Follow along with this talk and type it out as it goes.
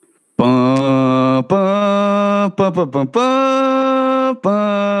ba, ba, ba, ba, ba,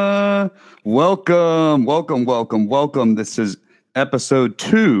 ba. Welcome. This is episode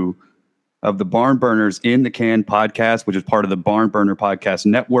 2 of the Barn Burners in the Can podcast, which is part of the Barn Burner Podcast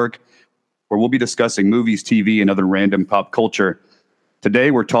Network, where we'll be discussing movies, TV, and other random pop culture.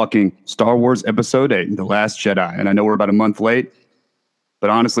 Today, we're talking Star Wars Episode 8, The Last Jedi. And I know we're about a month late, but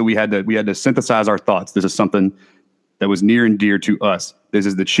honestly, we had to synthesize our thoughts. This is something that was near and dear to us. This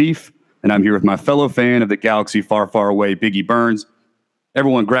is the Chief, and I'm here with my fellow fan of the galaxy far, far away, Biggie Burns.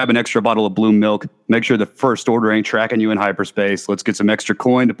 Everyone grab an extra bottle of blue milk. Make sure the First Order ain't tracking you in hyperspace. Let's get some extra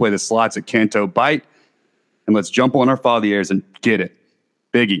coin to play the slots at Canto Bight. And let's jump on our father airs and get it.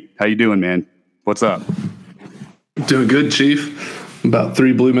 Biggie, how you doing, man? What's up? Doing good, Chief. About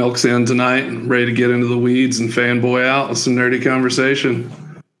 3 blue milks in tonight. Ready to get into the weeds and fanboy out with some nerdy conversation.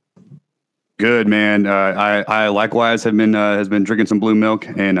 Good, man. I likewise has been drinking some blue milk,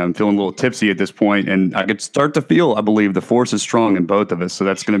 and I'm feeling a little tipsy at this point. And I could start to feel, I believe, the force is strong in both of us. So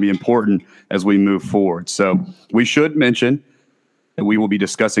that's going to be important as we move forward. So we should mention that we will be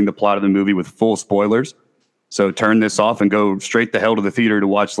discussing the plot of the movie with full spoilers. So turn this off and go straight the hell to the theater to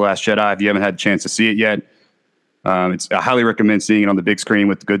watch The Last Jedi if you haven't had a chance to see it yet. I highly recommend seeing it on the big screen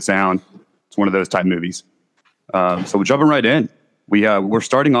with good sound. It's one of those type movies. So we're jumping right in. We're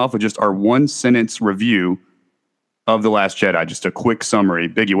starting off with just our 1-sentence review of The Last Jedi. Just a quick summary.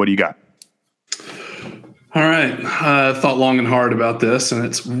 Biggie, what do you got? All right. I thought long and hard about this, and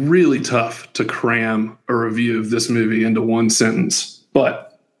it's really tough to cram a review of this movie into 1 sentence,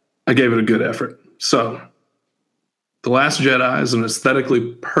 but I gave it a good effort. So, The Last Jedi is an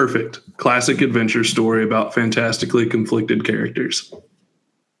aesthetically perfect classic adventure story about fantastically conflicted characters.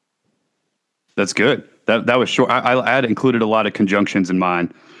 That's good. That was short. I had included a lot of conjunctions in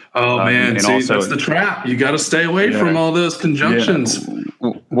mine. Oh man, and see, also, that's the trap. You got to stay away from all those conjunctions.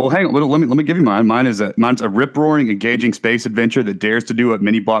 Yeah. Well, hang on. Let me give you mine. Mine's a rip-roaring, engaging space adventure that dares to do what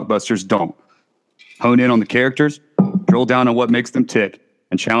many blockbusters don't: hone in on the characters, drill down on what makes them tick,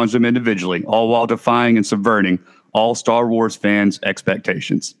 and challenge them individually, all while defying and subverting all Star Wars fans'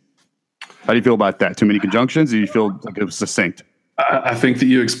 expectations. How do you feel about that? Too many conjunctions? Or do you feel like it was succinct? I think that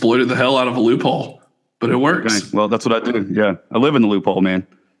you exploited the hell out of a loophole, but it works. Okay. Well, that's what I do. Yeah, I live in the loophole, man.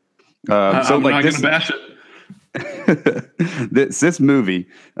 I'm not going to bash it. This movie,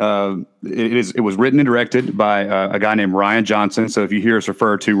 it was written and directed by a guy named Rian Johnson. So if you hear us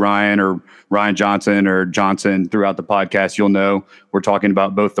refer to Ryan or Rian Johnson or Johnson throughout the podcast, you'll know we're talking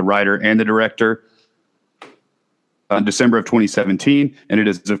about both the writer and the director. December of 2017, and it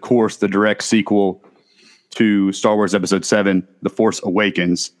is, of course, the direct sequel to Star Wars Episode 7, The Force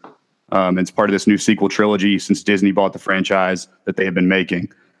Awakens. It's part of this new sequel trilogy since Disney bought the franchise that they have been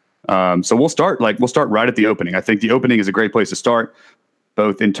making. So we'll start right at the opening. I think the opening is a great place to start,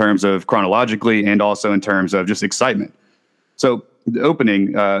 both in terms of chronologically and also in terms of just excitement. So the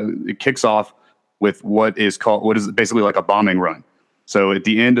opening, it kicks off with what is basically like a bombing run. So at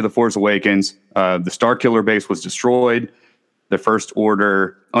the end of The Force Awakens, the Starkiller base was destroyed. The First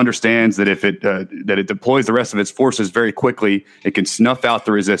Order understands that if it deploys the rest of its forces very quickly, it can snuff out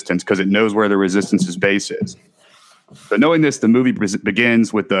the Resistance because it knows where the Resistance's base is. So knowing this, the movie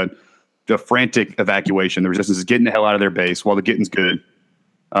begins with the frantic evacuation. The Resistance is getting the hell out of their base while the getting's good.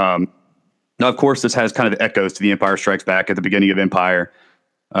 Now, of course, this has kind of echoes to The Empire Strikes Back at the beginning of Empire,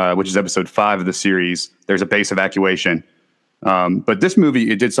 which is episode 5 of the series. There's a base evacuation. But this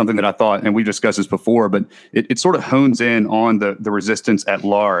movie, it did something that I thought, and we've discussed this before, but it sort of hones in on the Resistance at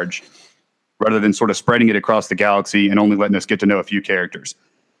large rather than sort of spreading it across the galaxy and only letting us get to know a few characters.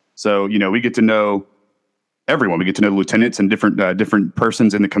 So, we get to know everyone. We get to know the lieutenants and different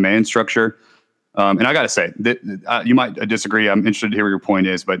persons in the command structure. And I got to say, that you might disagree. I'm interested to hear what your point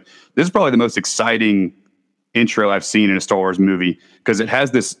is, but this is probably the most exciting intro I've seen in a Star Wars movie because it has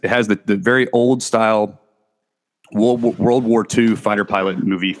the very old style World War II fighter pilot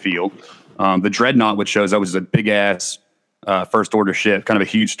movie feel. The Dreadnought, which shows up, which is a big ass First Order ship, kind of a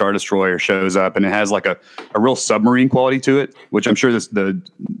huge Star Destroyer, shows up, and it has like a real submarine quality to it, which I'm sure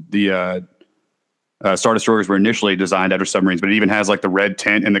the Star Destroyers were initially designed after submarines, but it even has like the red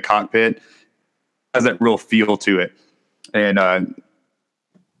tent in the cockpit. It has that real feel to it, and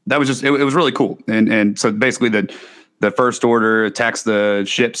that was just it was really cool. And so basically the First Order attacks the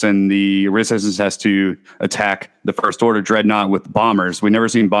ships, and the Resistance has to attack the First Order Dreadnought with bombers. We've never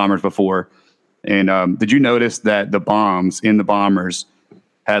seen bombers before. And did you notice that the bombs in the bombers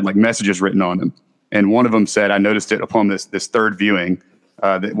had like messages written on them? And one of them said, I noticed it upon this third viewing,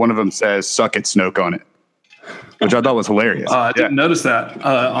 that one of them says, "Suck it, Snoke," on it, which I thought was hilarious. I didn't notice that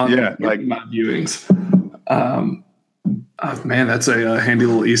on my viewings. Man, that's a handy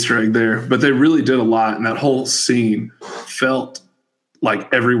little Easter egg there. But they really did a lot, and that whole scene felt like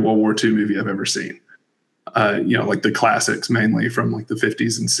every World War II movie I've ever seen. Like the classics, mainly from like the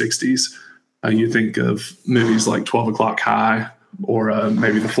 50s and 60s. You think of movies like 12 O'Clock High or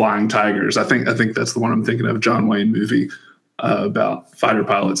maybe The Flying Tigers. I think that's the one I'm thinking of, John Wayne movie about fighter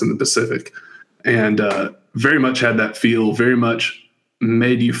pilots in the Pacific. And very much had that feel, very much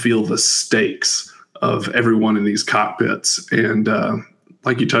made you feel the stakes of everyone in these cockpits. And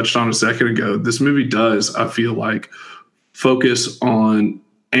like you touched on a second ago, this movie does, I feel like, focus on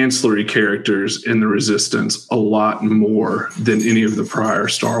ancillary characters in the Resistance a lot more than any of the prior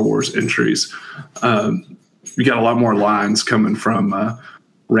Star Wars entries. You got a lot more lines coming from a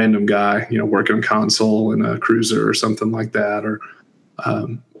random guy, working a console in a cruiser or something like that, or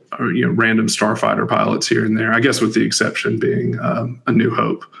random starfighter pilots here and there. I guess with the exception being A New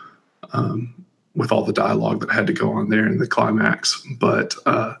Hope, with all the dialogue that had to go on there in the climax. But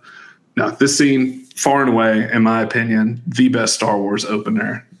no, this scene, far and away, in my opinion, the best Star Wars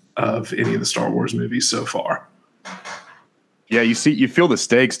opener of any of the Star Wars movies so far. Yeah, you feel the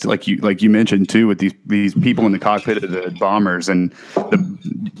stakes, like you mentioned too, with these people in the cockpit of the bombers, and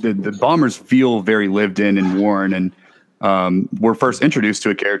the bombers feel very lived in and worn. And we're first introduced to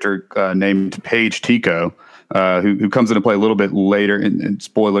a character named Paige Tico, who comes into play a little bit later. And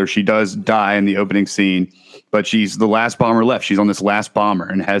spoiler, she does die in the opening scene, but she's the last bomber left. She's on this last bomber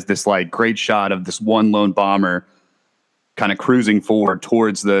and has this like great shot of this one lone bomber kind of cruising forward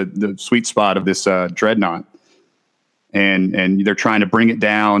towards the sweet spot of this dreadnought. And they're trying to bring it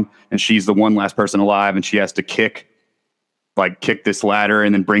down, and she's the one last person alive, and she has to kick this ladder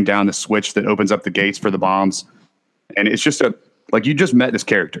and then bring down the switch that opens up the gates for the bombs. And it's just you just met this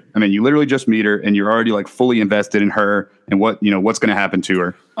character. I mean, you literally just meet her, and you're already like fully invested in her and what's going to happen to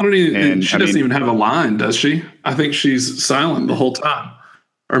her. She doesn't even have a line, does she? I think she's silent the whole time,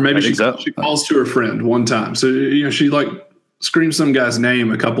 or maybe she calls to her friend one time. So she like screams some guy's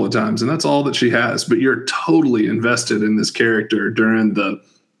name a couple of times, and that's all that she has. But you're totally invested in this character during the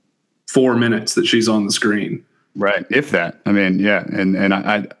 4 minutes that she's on the screen. Right. If that. I mean, yeah. And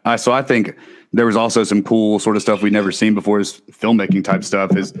I think there was also some cool sort of stuff we'd never seen before, is filmmaking type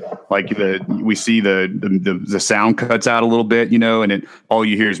stuff, is like we see the sound cuts out a little bit, and all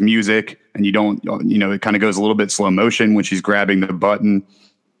you hear is music, and you don't, it kind of goes a little bit slow motion when she's grabbing the button.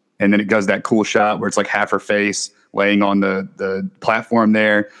 And then it does that cool shot where it's like half her face laying on the platform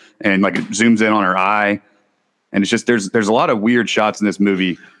there, and like it zooms in on her eye. And it's just, there's a lot of weird shots in this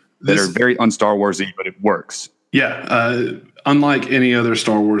movie that are very un-Star Wars-y, but it works. Yeah. Unlike any other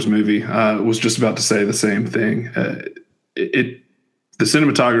Star Wars movie, was just about to say the same thing. The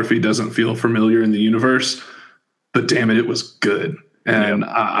cinematography doesn't feel familiar in the universe, but damn it was good. And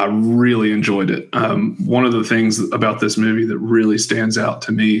I really enjoyed it. One of the things about this movie that really stands out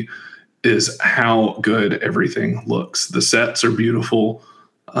to me is how good everything looks. The sets are beautiful.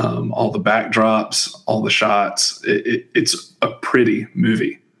 All the backdrops, all the shots. It's a pretty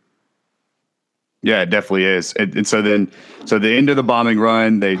movie. Yeah, it definitely is. And so the end of the bombing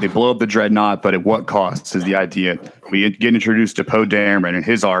run, they blow up the dreadnought, but at what cost is the idea. We get introduced to Poe Dameron, and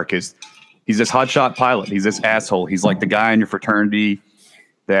his arc is he's this hotshot pilot. He's this asshole. He's like the guy in your fraternity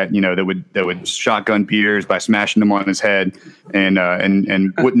that that would shotgun Peters by smashing them on his head, and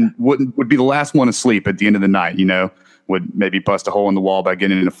would be the last one asleep at the end of the night. Would maybe bust a hole in the wall by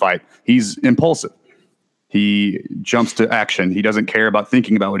getting in a fight. He's impulsive. He jumps to action. He doesn't care about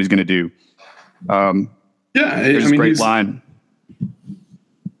thinking about what he's going to do. There's a great line.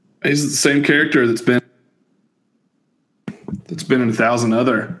 He's the same character that's been in 1,000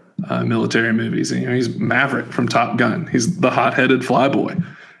 other military movies. He's Maverick from Top Gun. He's the hot-headed flyboy.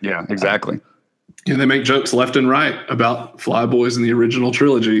 Yeah, exactly. They make jokes left and right about flyboys in the original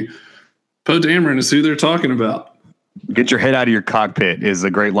trilogy. Poe Dameron is who they're talking about. Get your head out of your cockpit is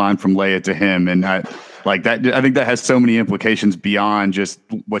a great line from Leia to him, and I like that. I think that has so many implications beyond just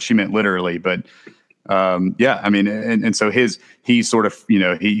what she meant literally. But and so he sort of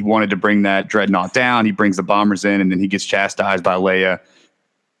he wanted to bring that dreadnought down. He brings the bombers in, and then he gets chastised by Leia,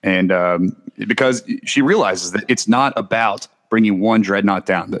 and because she realizes that it's not about bringing one dreadnought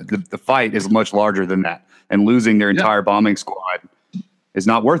down. The fight is much larger than that, and losing their entire bombing squad is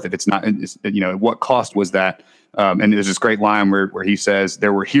not worth it. It's not. What cost was that? And there's this great line where he says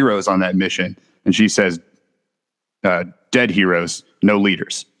there were heroes on that mission, and she says, "Dead heroes, no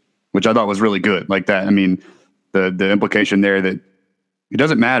leaders," which I thought was really good. Like that. I mean, the implication there that it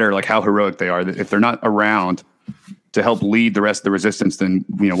doesn't matter like how heroic they are, that if they're not around to help lead the rest of the resistance, then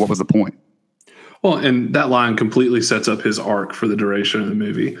what was the point? Well, and that line completely sets up his arc for the duration of the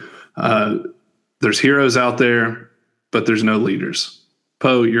movie. There's heroes out there. but there's no leaders.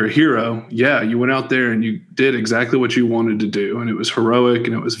 Poe, you're a hero. Yeah, you went out there and you did exactly what you wanted to do. And it was heroic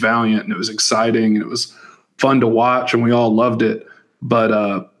and it was valiant and it was exciting and it was fun to watch and we all loved it.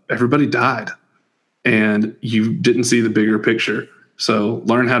 But everybody died and you didn't see the bigger picture. So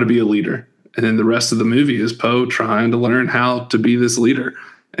learn how to be a leader. And then the rest of the movie is Poe trying to learn how to be this leader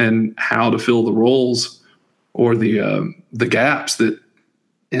and how to fill the roles or the gaps that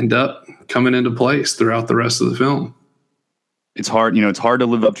end up coming into place throughout the rest of the film. It's hard, it's hard to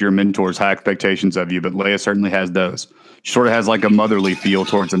live up to your mentor's high expectations of you, but Leia certainly has those. She sort of has like a motherly feel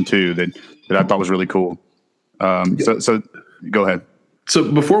towards them too that I thought was really cool. So go ahead. So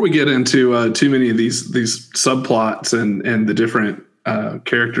before we get into too many of these subplots and the different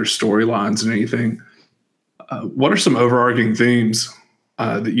character storylines and anything, what are some overarching themes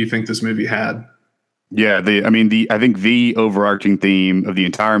that you think this movie had? Yeah, I think the overarching theme of the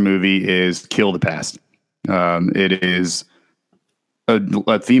entire movie is kill the past. It is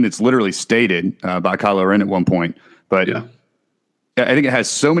a theme that's literally stated by Kylo Ren at one point, but yeah. I think it has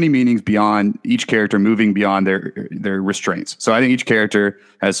so many meanings beyond each character moving beyond their restraints. So I think each character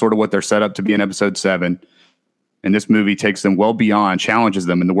has sort of what they're set up to be in Episode 7, and this movie takes them well beyond, challenges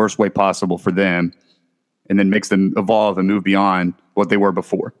them in the worst way possible for them, and then makes them evolve and move beyond what they were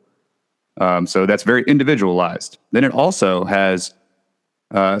before. So that's very individualized. Then it also has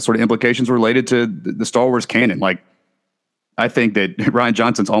sort of implications related to the Star Wars canon. Like, I think that Rian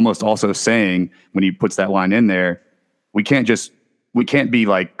Johnson's almost also saying when he puts that line in there, we can't be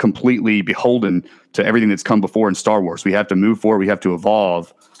like completely beholden to everything that's come before in Star Wars. We have to move forward. We have to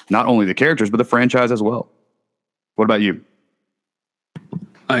evolve not only the characters, but the franchise as well. What about you?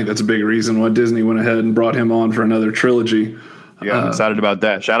 I think that's a big reason why Disney went ahead and brought him on for another trilogy. Yeah, I'm excited about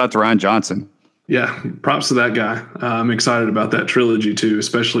that. Shout out to Rian Johnson. Yeah, props to that guy. I'm excited about that trilogy too,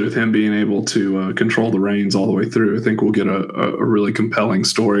 especially with him being able to control the reins all the way through. I think we'll get a really compelling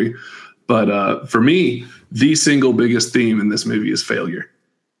story. But for me, the single biggest theme in this movie is failure.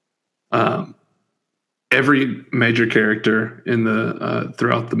 Every major character in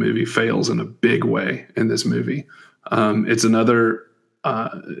throughout the movie fails in a big way in this movie. It's another,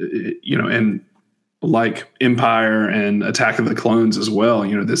 and like Empire and Attack of the Clones as well.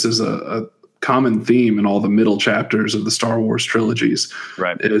 This is a common theme in all the middle chapters of the Star Wars trilogies.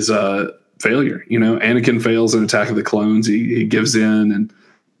 Right, is failure. Anakin fails in Attack of the Clones. He gives in and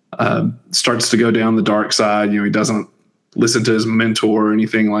starts to go down the dark side. He doesn't listen to his mentor or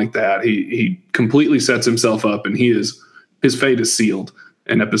anything like that. He completely sets himself up, and his fate is sealed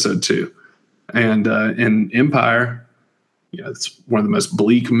in Episode 2. And in Empire, it's one of the most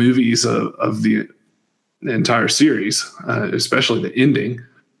bleak movies of the entire series, especially the ending.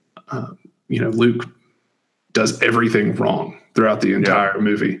 Luke does everything wrong throughout the entire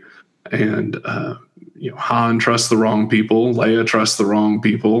movie, and Han trusts the wrong people. Leia trusts the wrong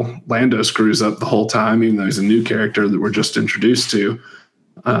people. Lando screws up the whole time, even though he's a new character that we're just introduced to.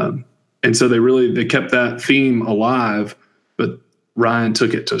 And so they kept that theme alive, but Rian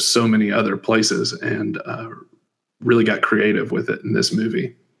took it to so many other places and really got creative with it in this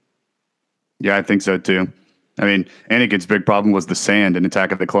movie. Yeah, I think so too. I mean, Anakin's big problem was the sand in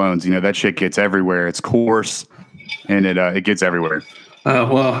Attack of the Clones. That shit gets everywhere. It's coarse, and it gets everywhere.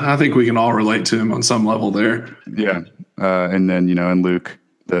 Well, I think we can all relate to him on some level there. Yeah. And then, in Luke,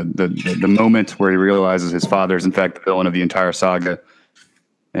 the moment where he realizes his father is in fact the villain of the entire saga.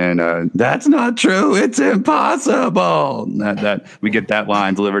 And that's not true. It's impossible. That we get that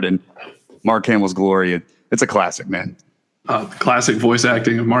line delivered in Mark Hamill's glory. It's a classic, man. Classic voice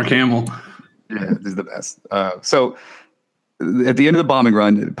acting of Mark Hamill. Yeah, this is the best. So at the end of the bombing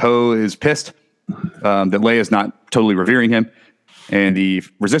run, Poe is pissed that Leia is not totally revering him. And the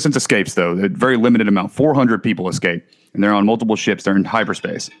Resistance escapes, though. A very limited amount. 400 people escape. And they're on multiple ships. They're in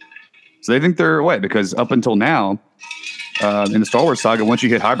hyperspace. So they think they're away because up until now, in the Star Wars saga, once you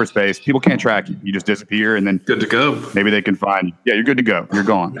hit hyperspace, people can't track you. You just disappear, and then good to go. Maybe they can find you. Yeah, you're good to go. You're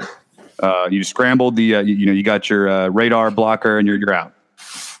gone. You scrambled the, you got your radar blocker, and you're out.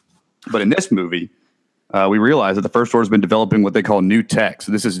 But in this movie, we realize that the First Order has been developing what they call new tech.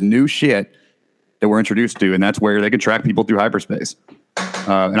 So this is new shit that we're introduced to, and that's where they can track people through hyperspace.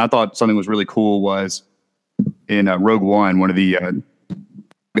 And I thought something was really cool was in Rogue One, one of the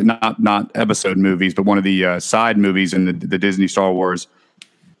not episode movies, but one of the side movies in the Disney Star Wars.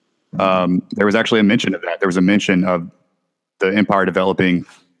 There was actually a mention of that. There was a mention of the Empire developing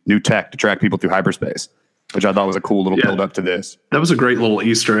new tech to track people through hyperspace, which I thought was a cool little build up to this. That was a great little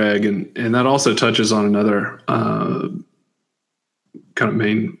Easter egg, and that also touches on another kind of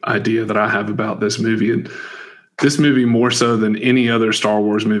main idea that I have about this movie. And this movie, more so than any other Star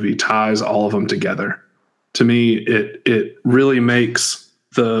Wars movie, ties all of them together. to me, it really makes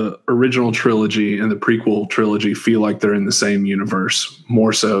the original trilogy and the prequel trilogy feel like they're in the same universe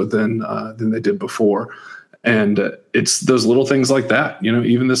more so than they did before. And it's those little things like that, you know,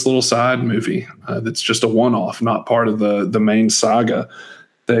 even this little side movie that's just a one-off, not part of the main saga.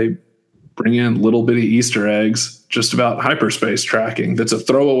 They bring in little bitty Easter eggs just about hyperspace tracking. That's a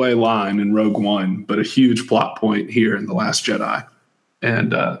throwaway line in Rogue One, but a huge plot point here in The Last Jedi.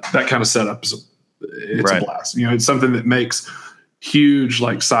 And that kind of setup is a blast. You know, it's something that makes huge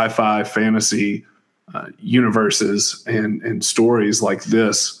like sci-fi fantasy universes and stories like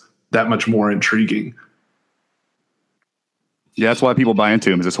this that much more intriguing. Yeah, that's why people buy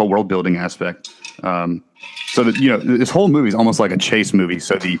into him, is this whole world building aspect. So that, you know, this whole movie is almost like a chase movie.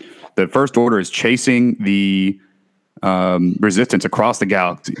 So the First Order is chasing the Resistance across the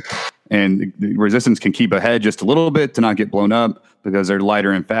galaxy, and the Resistance can keep ahead just a little bit to not get blown up because they're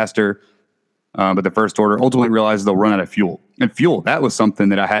lighter and faster. But the First Order ultimately realizes they'll run out of fuel. And fuel, that was something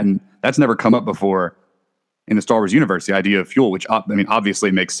that that's never come up before in the Star Wars universe, the idea of fuel, which, I mean,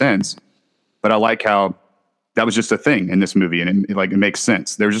 obviously makes sense. But I like how that was just a thing in this movie, and it makes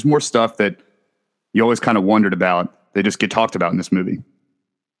sense. There's just more stuff that you always kind of wondered about. They just get talked about in this movie.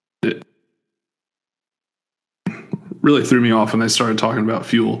 It really threw me off when they started talking about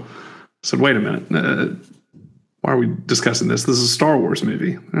fuel. I said, wait a minute. Why are we discussing this? This is a Star Wars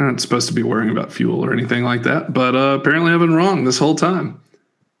movie. I'm not supposed to be worrying about fuel or anything like that. But apparently I've been wrong this whole time.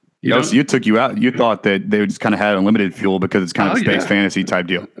 So it took you out. You thought that they just kind of had unlimited fuel because it's kind of a space fantasy type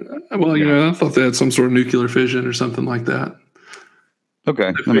deal. Well, you know, I thought they had some sort of nuclear fission or something like that.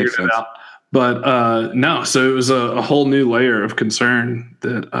 Okay, that makes sense. But no, so it was a whole new layer of concern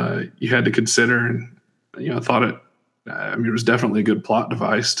that you had to consider. And, you know, it was definitely a good plot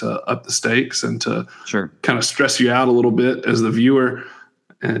device to up the stakes and to kind of stress you out a little bit as the viewer.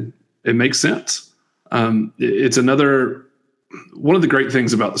 And it makes sense. It's one of the great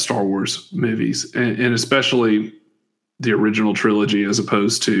things about the Star Wars movies, and especially the original trilogy as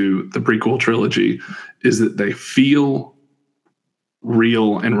opposed to the prequel trilogy, is that they feel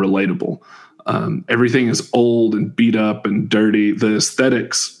real and relatable. Everything is old and beat up and dirty. The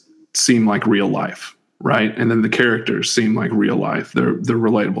aesthetics seem like real life, right? And then the characters seem like real life. They're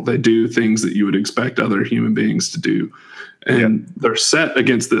relatable. They do things that you would expect other human beings to do. And they're set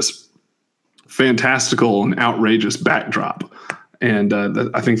against this fantastical and outrageous backdrop. And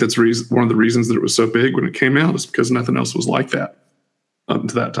I think that's one of the reasons that it was so big when it came out, is because nothing else was like that up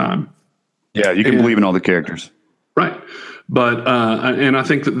to that time. Yeah, you can believe in all the characters. Right. But and I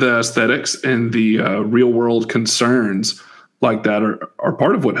think that the aesthetics and the real world concerns like that are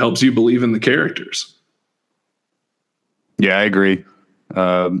part of what helps you believe in the characters. Yeah, I agree.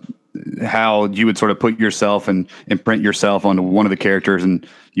 How you would sort of put yourself and imprint yourself onto one of the characters, and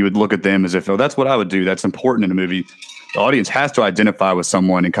you would look at them as if, oh, that's what I would do. That's important in a movie. The audience has to identify with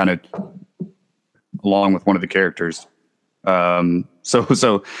someone and kind of along with one of the characters.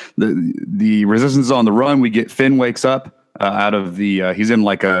 So the Resistance is on the run. We get Finn wakes up out of the he's in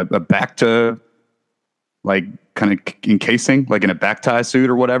like a Bacta, like kind of encasing, like in a Bacta suit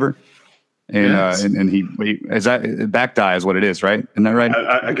or whatever. And yes. And he is that Bacta is what it is, right? Isn't that right?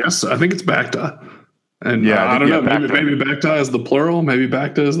 I guess I think it's Bacta. And I don't know. Maybe Bacta is the plural. Maybe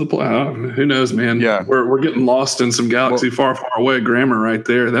Bacta is the plural. Who knows, man? Yeah, we're getting lost in some galaxy far, far away grammar right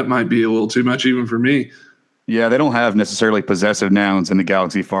there. That might be a little too much even for me. Yeah, they don't have necessarily possessive nouns in the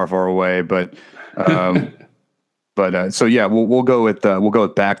galaxy far, far away, but so yeah, we'll go with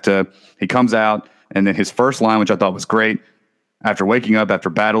Bacta. He comes out, and then his first line, which I thought was great, after waking up after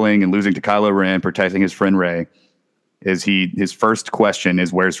battling and losing to Kylo Ren, protecting his friend Rey, is his first question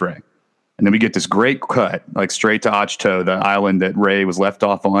is, "Where's Rey?" And then we get this great cut, like straight to Ahch-To, the island that Rey was left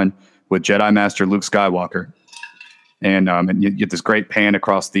off on with Jedi Master Luke Skywalker, and you get this great pan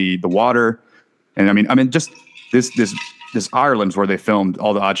across the water. And I mean, just this Ireland's where they filmed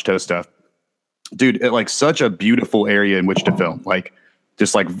all the Ahch-To stuff, dude. Like such a beautiful area in which to film, like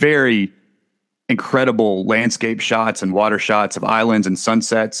just like very incredible landscape shots and water shots of islands and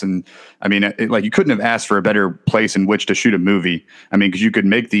sunsets. And I mean, like you couldn't have asked for a better place in which to shoot a movie. I mean, because you could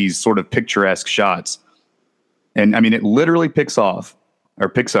make these sort of picturesque shots, and I mean, it literally picks up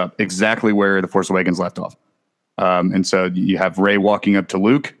exactly where The Force Awakens left off. And so you have Rey walking up to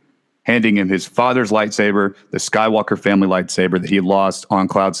Luke, handing him his father's lightsaber, the Skywalker family lightsaber that he had lost on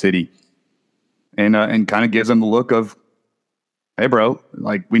Cloud City, and kind of gives him the look of, "Hey, bro,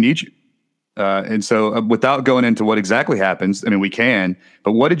 like we need you." And so without going into what exactly happens, I mean, we can,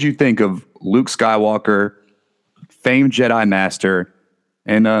 but what did you think of Luke Skywalker, famed Jedi Master,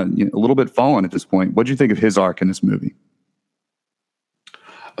 and a little bit fallen at this point? What did you think of his arc in this movie?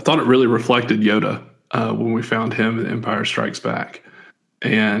 I thought it really reflected Yoda. when we found him in Empire Strikes Back.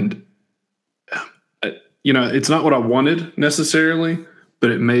 And, it's not what I wanted necessarily,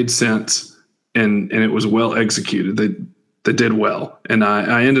 but it made sense, and it was well executed. They did well, and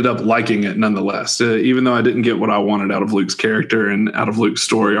I ended up liking it nonetheless, even though I didn't get what I wanted out of Luke's character and out of Luke's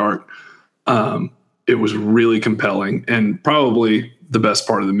story arc. It was really compelling and probably the best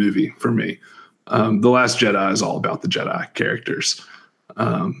part of the movie for me. The Last Jedi is all about the Jedi characters.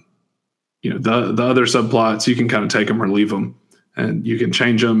 The other subplots, you can kind of take them or leave them, and you can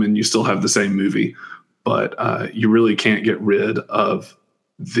change them, and you still have the same movie. But you really can't get rid of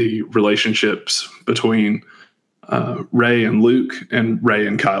the relationships between Rey and Luke and Rey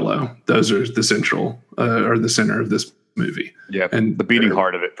and Kylo. Those are the central or the center of this movie. Yeah, and the beating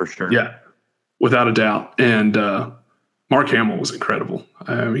heart of it for sure. Yeah, without a doubt. And Mark Hamill was incredible.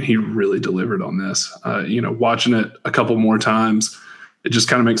 I mean, he really delivered on this. Watching it a couple more times, it just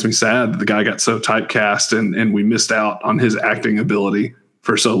kind of makes me sad that the guy got so typecast and we missed out on his acting ability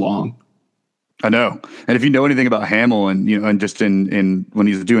for so long. I know. And if you know anything about Hamill and just in when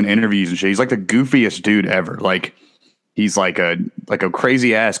he's doing interviews and shit, he's like the goofiest dude ever. Like he's like a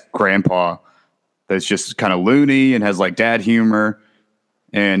crazy ass grandpa that's just kind of loony and has like dad humor.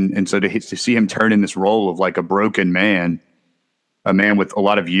 And so to see him turn in this role of like a broken man, a man with a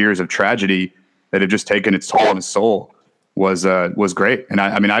lot of years of tragedy that have just taken its toll on his soul was great. And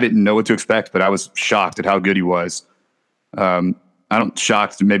I mean, I didn't know what to expect, but I was shocked at how good he was. I don't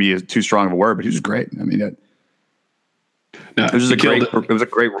shocked maybe is too strong of a word, but he was great. I mean, it was a great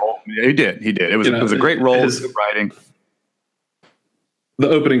role. He did. It was a great role. Good writing. The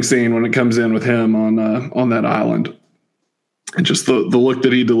opening scene when it comes in with him on that island, and just the look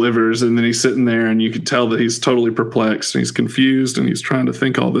that he delivers, and then he's sitting there, and you can tell that he's totally perplexed and he's confused and he's trying to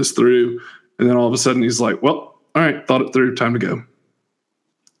think all this through, and then all of a sudden he's like, "Well, all right, thought it through. Time to go."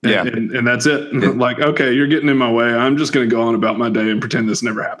 Yeah. And that's it. Like, okay, you're getting in my way. I'm just going to go on about my day and pretend this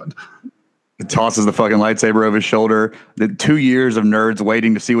never happened. It tosses the fucking lightsaber over his shoulder. The 2 years of nerds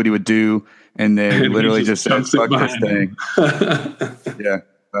waiting to see what he would do. And then literally just says, fuck this thing.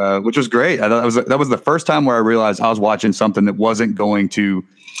 Yeah. Which was great. I thought that was the first time where I realized I was watching something that wasn't going to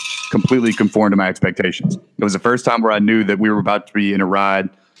completely conform to my expectations. It was the first time where I knew that we were about to be in a ride.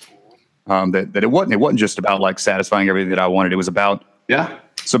 That it wasn't just about like satisfying everything that I wanted. It was about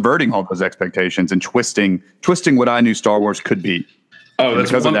subverting all those expectations and twisting what I knew Star Wars could be. Oh, that's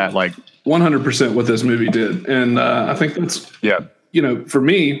because of that, like 100% what this movie did. And I think that's, for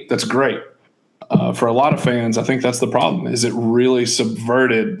me, that's great. For a lot of fans, I think that's the problem, is it really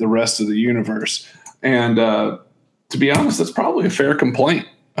subverted the rest of the universe. And to be honest, that's probably a fair complaint,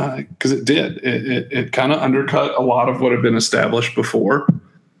 because it did. It kind of undercut a lot of what had been established before.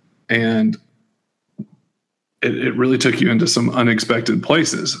 And it really took you into some unexpected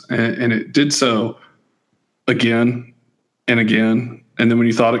places. And it did so again and again. And then when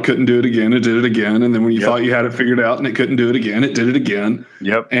you thought it couldn't do it again, it did it again. And then when you thought you had it figured out and it couldn't do it again, it did it again.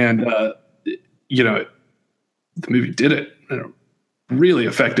 Yep. And, the movie did it in a really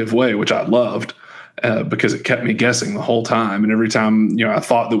effective way, which I loved, because it kept me guessing the whole time. And every time, I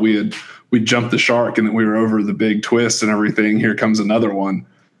thought that we jumped the shark and that we were over the big twist and everything, here comes another one.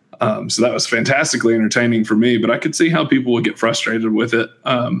 So that was fantastically entertaining for me, but I could see how people would get frustrated with it.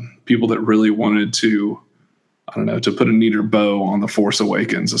 People that really wanted to, to put a neater bow on The Force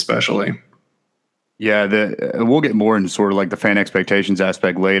Awakens, especially. Yeah, we'll get more into sort of like the fan expectations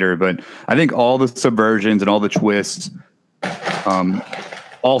aspect later, but I think all the subversions and all the twists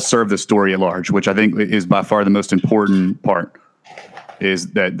all serve the story at large, which I think is by far the most important part,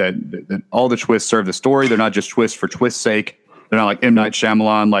 is that all the twists serve the story. They're not just twists for twist's sake. They're not like M. Night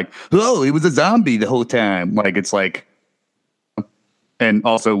Shyamalan, like, oh, he was a zombie the whole time. Like, it's like, and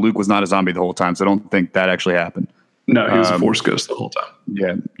also Luke was not a zombie the whole time, so I don't think that actually happened. No, he was a Force ghost the whole time.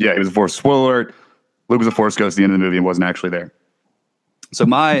 Yeah, he was a Force. Spoiler alert, Luke was a Force ghost at the end of the movie and wasn't actually there. So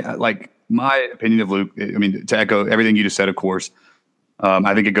my opinion of Luke, I mean, to echo everything you just said, of course,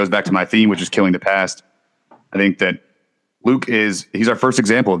 I think it goes back to my theme, which is killing the past. I think that Luke he's our first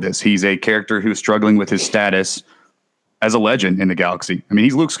example of this. He's a character who's struggling with his status as a legend in the galaxy. I mean,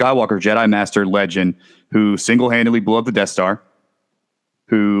 he's Luke Skywalker, Jedi Master legend, who single-handedly blew up the Death Star,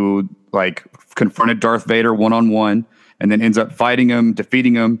 who like confronted Darth Vader one-on-one, and then ends up fighting him,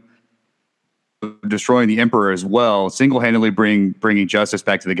 defeating him, destroying the Emperor as well, single-handedly bringing justice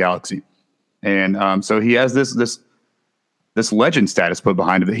back to the galaxy. And so he has this legend status put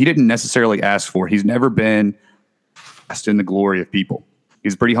behind him that he didn't necessarily ask for. He's never been asked in the glory of people.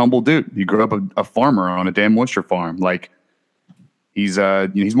 He's a pretty humble dude. He grew up a farmer on a damn moisture farm. Like he's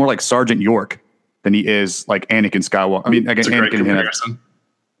he's more like Sergeant York than he is like Anakin Skywalker. I mean, again, Anakin.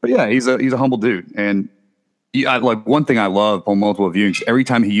 But yeah, he's a humble dude, and like one thing I love on multiple viewings. Every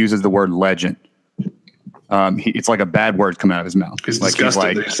time he uses the word legend, it's like a bad word coming out of his mouth. He's like,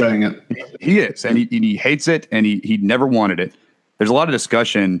 disgusted that he's saying it. He is, and he hates it, and he never wanted it. There's a lot of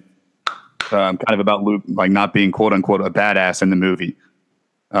discussion, kind of about Luke like not being quote unquote a badass in the movie,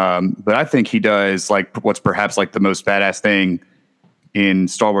 but I think he does like what's perhaps like the most badass thing in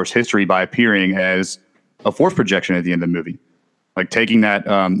Star Wars history by appearing as a force projection at the end of the movie. Like taking that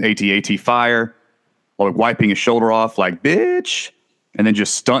AT-AT fire, or wiping his shoulder off, like bitch, and then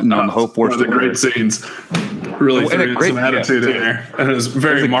just stunting on the whole force. One of the great scenes, really throwing some attitude in there, and it was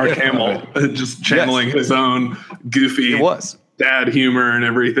very Mark Hamill, just channeling his own goofy dad humor and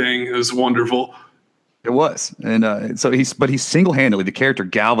everything. It was wonderful. It was, and so he's single-handedly the character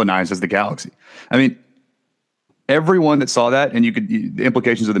galvanizes the galaxy. I mean, everyone that saw that, and the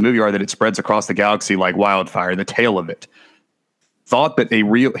implications of the movie are that it spreads across the galaxy like wildfire. The tail of it. Thought that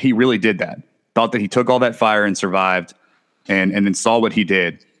he really did that. Thought that he took all that fire and survived, and then saw what he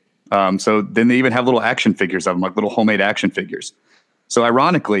did. So then they even have little action figures of him, like little homemade action figures. So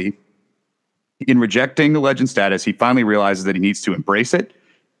ironically, in rejecting the legend status, he finally realizes that he needs to embrace it,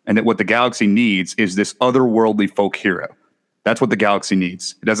 and that what the galaxy needs is this otherworldly folk hero. That's what the galaxy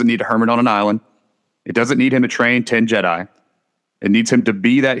needs. It doesn't need a hermit on an island. It doesn't need him to train 10 Jedi. It needs him to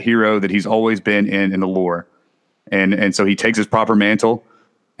be that hero that he's always been in the lore. And so he takes his proper mantle,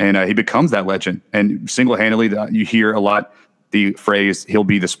 and he becomes that legend. And single-handedly, you hear a lot the phrase, he'll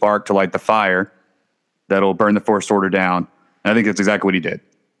be the spark to light the fire that'll burn the First Order down. And I think that's exactly what he did.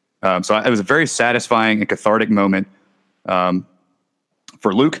 So it was a very satisfying and cathartic moment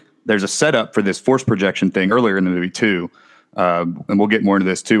for Luke. There's a setup for this force projection thing earlier in the movie, too. And we'll get more into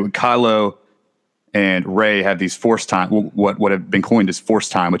this, too. Kylo and Rey have these force time, what have been coined as force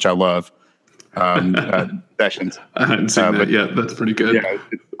time, which I love. Sessions. I hadn't seen that yet. That's pretty good. Yeah,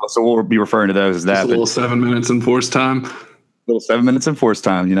 so we'll be referring to those as that. Just a little 7 minutes in force time. Little 7 minutes in force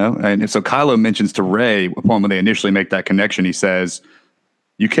time, you know. And so Kylo mentions to Rey when they initially make that connection, he says,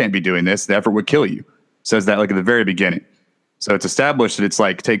 "You can't be doing this. The effort would kill you." Says that like at the very beginning. So it's established that it's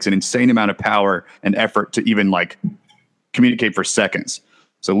like takes an insane amount of power and effort to even like communicate for seconds.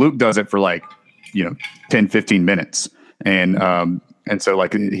 So Luke does it for like 10, 15 minutes, and so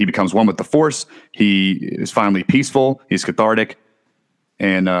like he becomes one with the Force. He is finally peaceful. He's cathartic,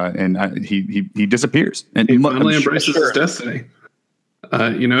 and he disappears. And he finally embraces his destiny.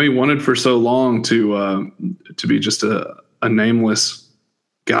 He wanted for so long to be just a nameless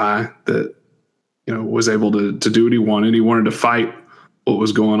guy that was able to do what he wanted. He wanted to fight what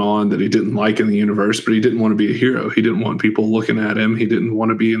was going on that he didn't like in the universe, but he didn't want to be a hero. He didn't want people looking at him. He didn't want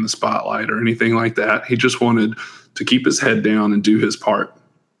to be in the spotlight or anything like that. He just wanted to keep his head down and do his part.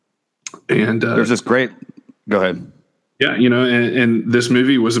 And there's this great, go ahead. Yeah. And this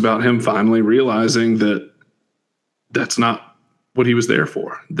movie was about him finally realizing that that's not what he was there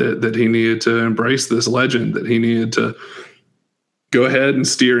for, that he needed to embrace this legend, that he needed to go ahead and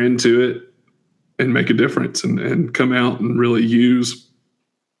steer into it and make a difference and come out and really use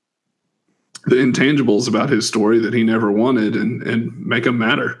the intangibles about his story that he never wanted and make them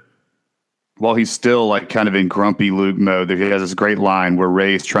matter. While he's still like kind of in grumpy Luke mode, he has this great line where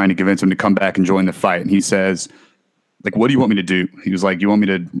Rey's trying to convince him to come back and join the fight. And he says, like, "What do you want me to do?" He was like, "You want me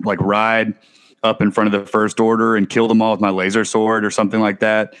to like ride up in front of the First Order and kill them all with my laser sword or something like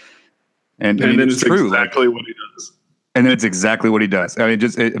that?" And then it's true. Exactly what he does. And then it's exactly what he does. I mean,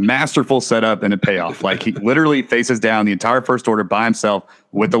 just a masterful setup and a payoff. Like he literally faces down the entire First Order by himself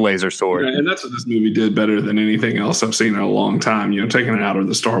with the laser sword. Yeah, and that's what this movie did better than anything else I've seen in a long time. Taking it out of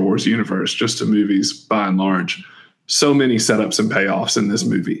the Star Wars universe, just to movies by and large. So many setups and payoffs in this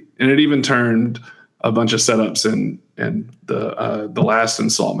movie, and it even turned a bunch of setups in the last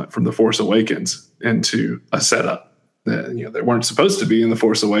installment from The Force Awakens into a setup that they weren't supposed to be in The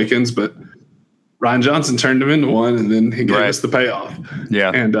Force Awakens, but Rian Johnson turned him into one, and then he gave us the payoff. Yeah.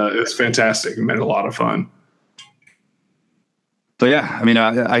 And it was fantastic. It made it a lot of fun. So, yeah, I mean,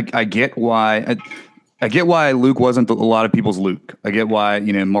 I get why I get why Luke wasn't a lot of people's Luke. I get why,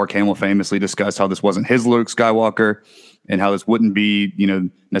 Mark Hamill famously discussed how this wasn't his Luke Skywalker and how this wouldn't be,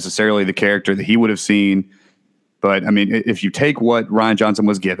 necessarily the character that he would have seen. But, I mean, if you take what Rian Johnson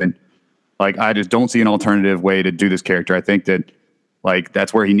was given, like, I just don't see an alternative way to do this character. I think that, like,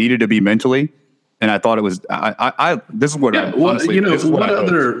 that's where he needed to be mentally. And I thought it was. This is what. Yeah, honestly, what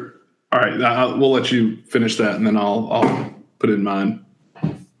other? All right, we'll let you finish that, and then I'll put in mine.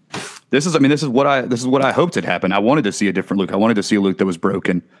 This is what I hoped had happened. I wanted to see a different Luke. I wanted to see a Luke that was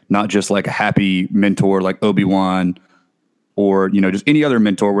broken, not just like a happy mentor like Obi-Wan, or, just any other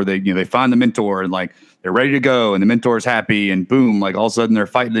mentor where they find the mentor and like they're ready to go and the mentor's happy and boom, like all of a sudden they're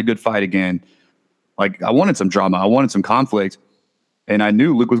fighting a good fight again. Like I wanted some drama. I wanted some conflict. And I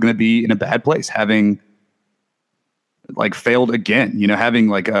knew Luke was going to be in a bad place, having like failed again, having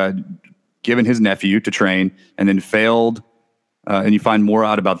like given his nephew to train and then failed. And you find more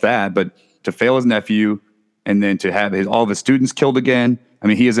out about that, but to fail his nephew and then to have all of his students killed again. I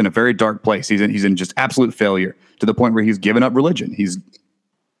mean, he is in a very dark place. He's in just absolute failure to the point where he's given up religion.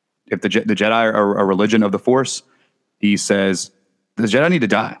 If the Jedi are a religion of the Force, he says the Jedi need to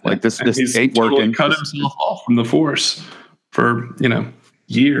die. Like this ain't totally working. Cut himself off from the Force for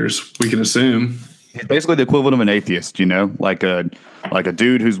years. We can assume he's basically the equivalent of an atheist. Like a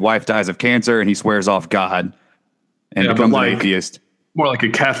dude whose wife dies of cancer and he swears off God and becomes an atheist. More like a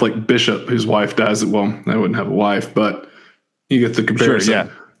Catholic bishop whose wife dies. Well, I wouldn't have a wife, but you get the comparison.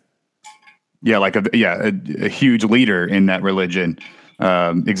 Sure, yeah, like a huge leader in that religion.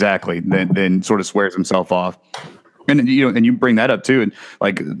 Exactly. Then sort of swears himself off. And you bring that up too, and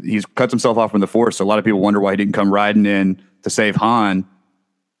like he's cuts himself off from the Force. So a lot of people wonder why he didn't come riding in to save Han.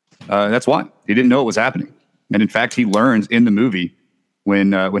 That's why he didn't know what was happening, and in fact, he learns in the movie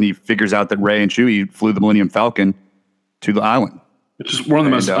when he figures out that Rey and Chewie flew the Millennium Falcon to the island. It's just one of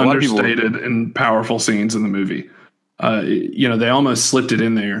the most understated and powerful scenes in the movie. They almost slipped it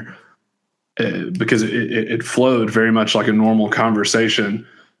in there because it flowed very much like a normal conversation,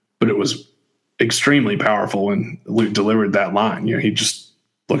 but it was extremely powerful when Luke delivered that line. He just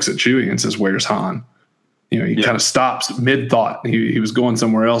looks at Chewie and says, "Where's Han?" He kind of stops mid-thought. He was going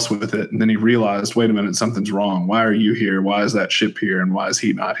somewhere else with it, and then he realized, wait a minute, something's wrong. Why are you here? Why is that ship here? And why is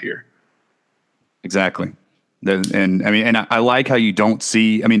he not here? Exactly. And I like how you don't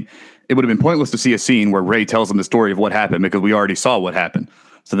see. I mean, it would have been pointless to see a scene where Rey tells him the story of what happened because we already saw what happened.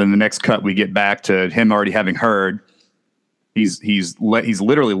 So then the next cut, we get back to him already having heard. He's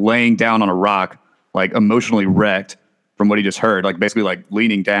literally laying down on a rock, like emotionally wrecked from what he just heard, like basically like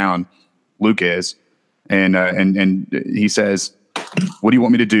leaning down. Luke is, and he says, "What do you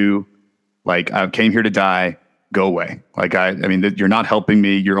want me to do? Like I came here to die. Go away. Like I mean, you're not helping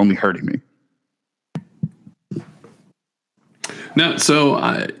me. You're only hurting me." No,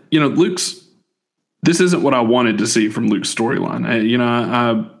 so this isn't what I wanted to see from Luke's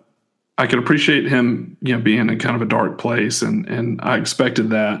storyline. I could appreciate him, being in kind of a dark place, and I expected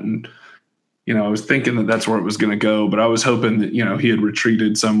that, and I was thinking that that's where it was going to go, but I was hoping that he had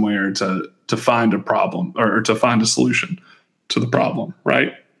retreated somewhere to find a problem or to find a solution to the problem,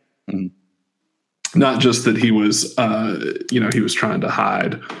 right? Mm-hmm. Not just that he was, he was trying to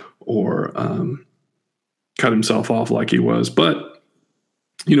hide or cut himself off like he was, but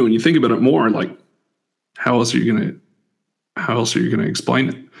when you think about it more, like how else are you going to explain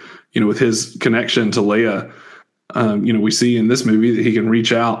it? With his connection to Leia, we see in this movie that he can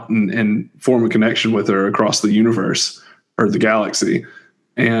reach out and form a connection with her across the universe or the galaxy.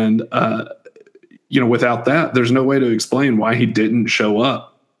 And, without that, there's no way to explain why he didn't show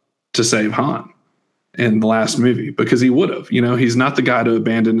up to save Han in the last movie, because he would have. He's not the guy to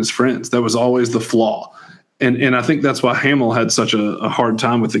abandon his friends. That was always the flaw. And I think that's why Hamill had such a hard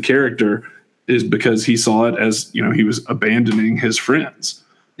time with the character, is because he saw it as, he was abandoning his friends.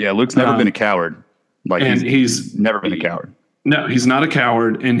 Yeah, Luke's never been a coward. Like, and he's never been a coward. No, he's not a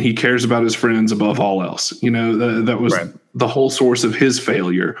coward, and he cares about his friends above all else. That was right. The whole source of his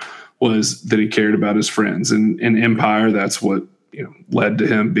failure, was that he cared about his friends. And in Empire, that's what led to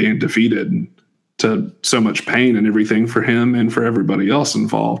him being defeated and to so much pain and everything for him and for everybody else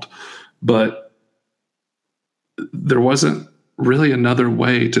involved. But there wasn't really another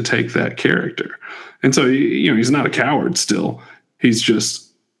way to take that character. And so, he's not a coward still. He's just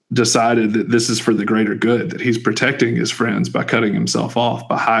decided that this is for the greater good, that he's protecting his friends by cutting himself off,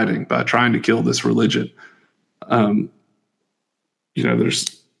 by hiding, by trying to kill this religion.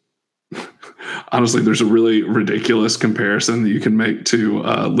 There's honestly, there's a really ridiculous comparison that you can make to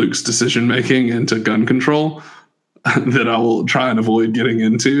Luke's decision-making and to gun control that I will try and avoid getting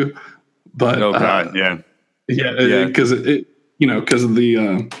into. But oh God, yeah. Because because of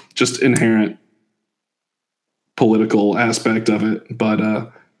the just inherent political aspect of it.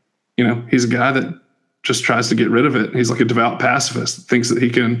 But he's a guy that just tries to get rid of it. He's like a devout pacifist, thinks that he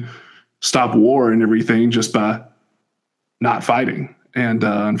can stop war and everything just by not fighting. And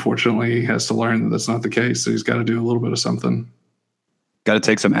unfortunately, he has to learn that that's not the case. So he's got to do a little bit of something. Got to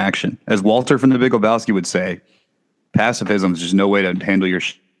take some action. As Walter from The Big Lebowski would say, pacifism is just no way to handle your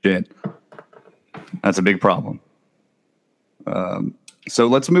shit. That's a big problem. So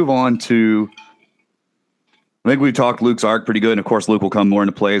let's move on to, I think we talked Luke's arc pretty good. And of course, Luke will come more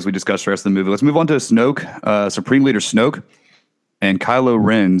into play as we discuss the rest of the movie. Let's move on to Snoke, Supreme Leader Snoke. and Kylo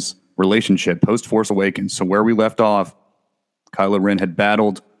Ren's relationship post Force Awakens. So where we left off, Kylo Ren had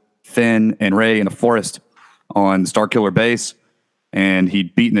battled Finn and Rey in a forest on Starkiller Base, and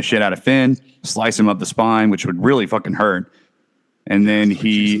he'd beaten the shit out of Finn, slice him up the spine, which would really fucking hurt. And then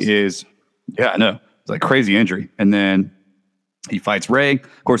it's like crazy injury. And then he fights Rey.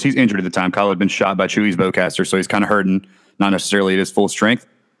 Of course, he's injured at the time. Kylo had been shot by Chewie's bowcaster, so he's kind of hurting, not necessarily at his full strength.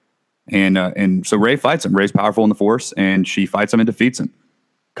 And so Rey fights him. Rey's powerful in the Force, and she fights him and defeats him.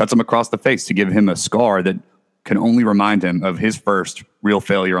 Cuts him across the face to give him a scar that can only remind him of his first real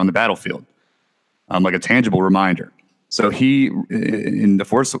failure on the battlefield, like a tangible reminder. So in the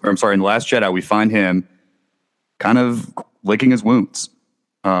Last Jedi, we find him kind of licking his wounds,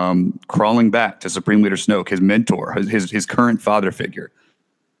 crawling back to Supreme Leader Snoke, his mentor, his current father figure.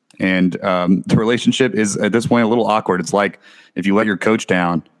 And the relationship is at this point a little awkward. It's like if you let your coach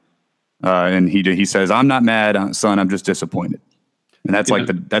down, and he says, "I'm not mad, son. I'm just disappointed." And that's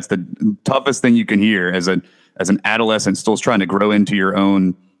that's the toughest thing you can hear as an adolescent still trying to grow into your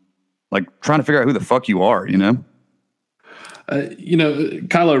own, like trying to figure out who the fuck you are, you know?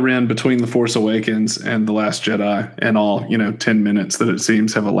 Kylo Ren, between The Force Awakens and The Last Jedi, and all 10 minutes that it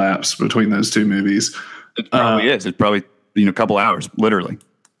seems have elapsed between those two movies. It probably is. It's probably a couple hours, literally.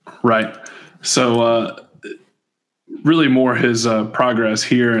 Right. So really more his progress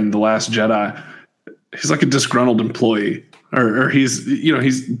here in The Last Jedi. He's like a disgruntled employee. Or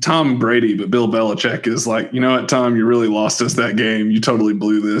he's Tom Brady, but Bill Belichick is like, what, Tom, you really lost us that game. You totally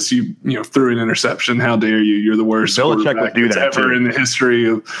blew this. You threw an interception. How dare you? You're the worst Belichick would do that ever too. In the history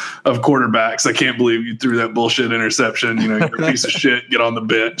of quarterbacks. I can't believe you threw that bullshit interception. You're a piece of shit. Get on the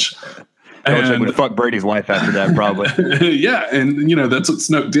bench. Belichick would fuck Brady's wife after that, probably. Yeah, and that's what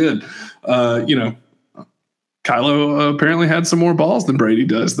Snoke did. Kylo apparently had some more balls than Brady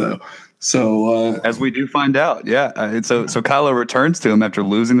does, though. So as we do find out, yeah. So Kylo returns to him after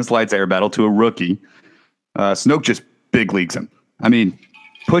losing this lightsaber battle to a rookie. Snoke just big leagues him. I mean,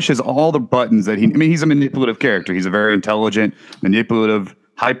 pushes all the buttons that he's a manipulative character. He's a very intelligent, manipulative,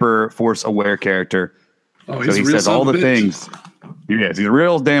 hyper Force aware character. Oh, so he says all the things. Yes, he's a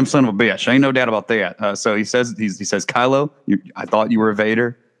real damn son of a bitch. Ain't no doubt about that. So he says, Kylo, I thought you were a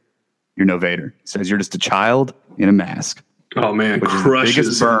Vader. You're no Vader. He says you're just a child in a mask. Oh man,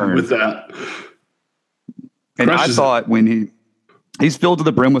 crushes burn with that. And I thought when he's filled to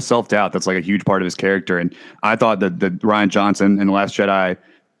the brim with self-doubt, that's like a huge part of his character. And I thought that Rian Johnson in The Last Jedi,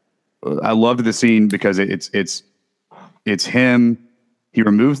 I loved the scene because it's him. He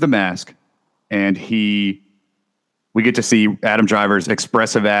removes the mask, and we get to see Adam Driver's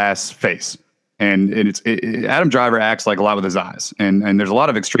expressive ass face. And Adam Driver acts like a lot with his eyes, and there's a lot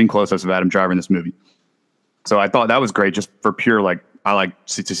of extreme close-ups of Adam Driver in this movie. So I thought that was great, just for pure, like, I like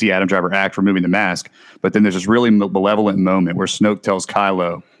to see Adam Driver act removing the mask. But then there's this really malevolent moment where Snoke tells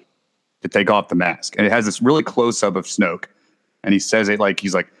Kylo to take off the mask. And it has this really close-up of Snoke. And he says it like,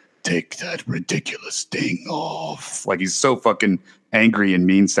 he's like, take that ridiculous thing off. Like, he's so fucking angry and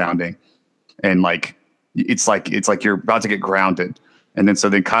mean-sounding. And, like, it's like you're about to get grounded. And then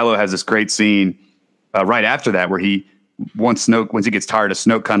Kylo has this great scene right after that where once he gets tired of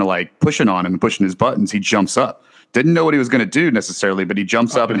Snoke kind of like pushing on him and pushing his buttons, he jumps up. Didn't know what he was going to do necessarily, but he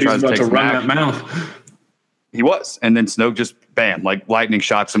jumps up and tries to take some action. That mouth. He was. And then Snoke just, bam, like lightning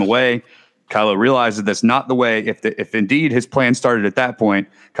shots him away. Kylo realizes that's not the way. If indeed his plan started at that point,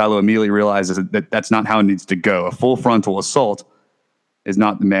 Kylo immediately realizes that that's not how it needs to go. A full frontal assault is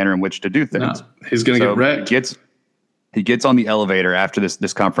not the manner in which to do things. No, he's going to get wrecked. He gets on the elevator after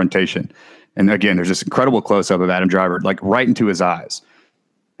this confrontation. And again, there's this incredible close-up of Adam Driver, like right into his eyes.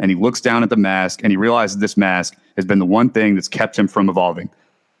 And he looks down at the mask, and he realizes this mask has been the one thing that's kept him from evolving.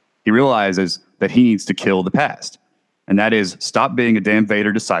 He realizes that he needs to kill the past. And that is stop being a damn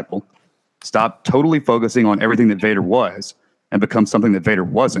Vader disciple, stop totally focusing on everything that Vader was, and become something that Vader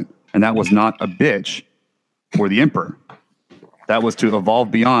wasn't. And that was not a bitch or the Emperor. That was to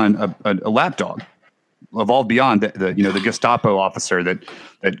evolve beyond a lapdog. Evolve beyond the Gestapo officer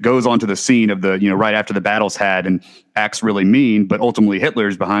that goes onto the scene of right after the battle's had and acts really mean, but ultimately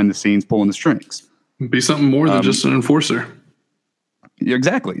Hitler's behind the scenes pulling the strings. Be something more than just an enforcer.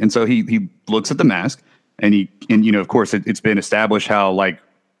 Exactly. And so he looks at the mask and of course it's been established how like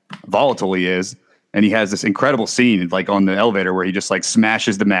volatile he is. And he has this incredible scene like on the elevator where he just like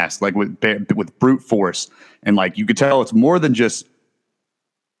smashes the mask like with brute force. And like you could tell it's more than just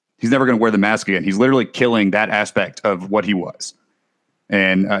he's never going to wear the mask again. He's literally killing that aspect of what he was.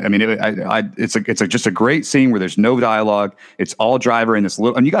 And it's just a great scene where there's no dialogue. It's all Driver in this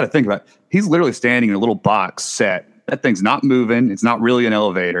little, and you got to think about it. He's literally standing in a little box set. That thing's not moving. It's not really an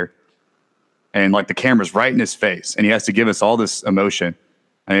elevator. and like the camera's right in his face, and he has to give us all this emotion.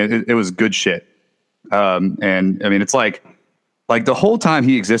 I mean, it was good shit. And I mean, it's like the whole time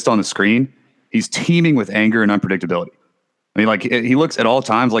he exists on the screen, he's teeming with anger and unpredictability. I mean, like he looks at all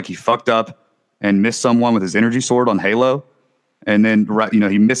times like he fucked up and missed someone with his energy sword on Halo, and then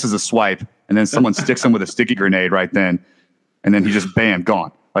he misses a swipe, and then someone sticks him with a sticky grenade right then, and then he just bam,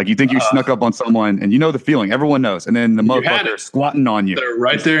 gone. Like you think you snuck up on someone, and you know the feeling. Everyone knows, and then the motherfucker squatting on you. They're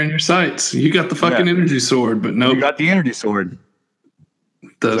right there in your sights. You got the fucking energy sword, but no, you got the energy sword.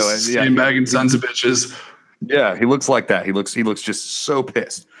 Sandbagging sons of bitches. Yeah, he looks like that. He looks just so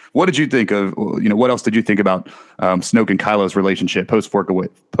pissed. What did you think of? What else did you think about Snoke and Kylo's relationship post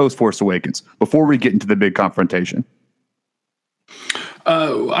Force Awakens? Before we get into the big confrontation.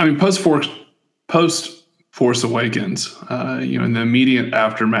 I mean, post Force Awakens. In the immediate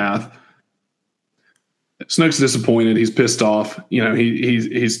aftermath, Snoke's disappointed. He's pissed off.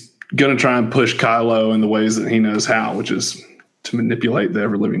 He's gonna try and push Kylo in the ways that he knows how, which is to manipulate the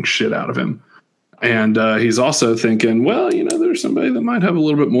ever living shit out of him. And he's also thinking, well, there's somebody that might have a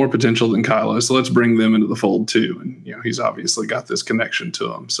little bit more potential than Kylo, so let's bring them into the fold too. And he's obviously got this connection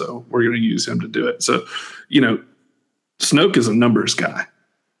to him, so we're going to use him to do it. So, Snoke is a numbers guy.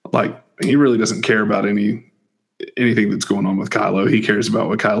 Like he really doesn't care about anything that's going on with Kylo. He cares about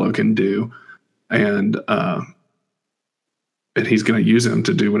what Kylo can do, and he's going to use him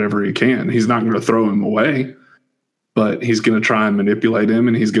to do whatever he can. He's not going to throw him away, but he's going to try and manipulate him,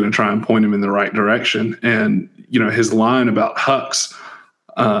 and he's going to try and point him in the right direction. And, his line about Hux,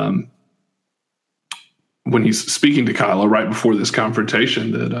 when he's speaking to Kylo right before this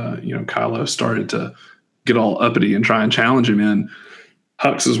confrontation that, Kylo started to get all uppity and try and challenge him in,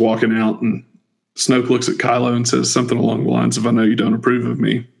 Hux is walking out and Snoke looks at Kylo and says something along the lines of, I know you don't approve of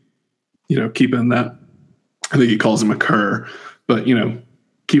me, keeping that, I think he calls him a cur, but,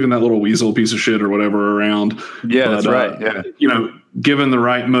 keeping that little weasel piece of shit or whatever around. Yeah, that's right. Yeah. Given the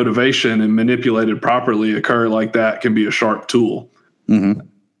right motivation and manipulated properly, a cur like that can be a sharp tool. Mm-hmm.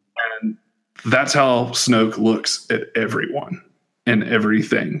 And that's how Snoke looks at everyone and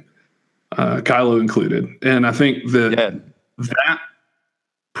everything, Kylo included. And I think that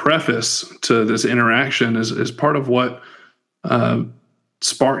preface to this interaction is part of what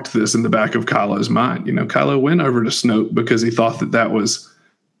sparked this in the back of Kylo's mind. Kylo went over to Snoke because he thought that was,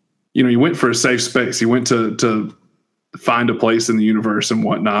 he went for a safe space. He went to find a place in the universe and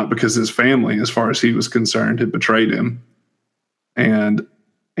whatnot because his family, as far as he was concerned, had betrayed him. And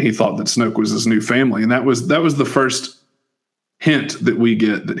he thought that Snoke was his new family. And that was the first hint that we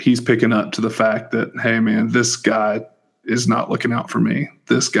get that he's picking up to the fact that, hey, man, this guy is not looking out for me.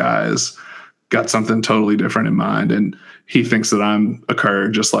 This guy has got something totally different in mind. And he thinks that I'm a cur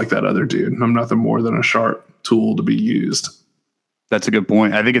just like that other dude. I'm nothing more than a sharp tool to be used. That's a good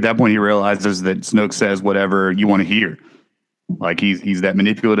point. I think at that point he realizes that Snoke says whatever you want to hear. Like he's that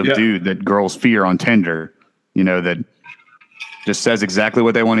manipulative dude that girls fear on Tinder, that just says exactly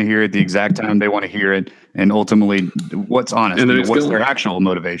what they want to hear at the exact time they want to hear it. And ultimately what's honest, and what's their actual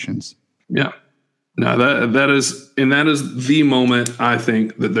motivations. Yeah. No, that is the moment I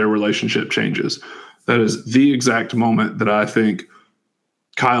think that their relationship changes. That is the exact moment that I think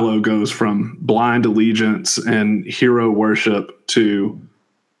Kylo goes from blind allegiance and hero worship to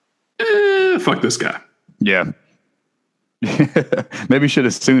fuck this guy. Yeah. Maybe should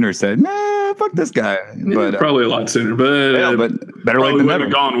have sooner said, nah, fuck this guy. But probably a lot sooner, but better late than never. Wouldn't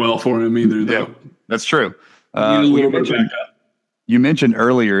have gone well for him either, though. Yeah, that's true. You mentioned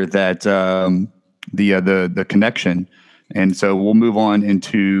earlier that the connection, and so we'll move on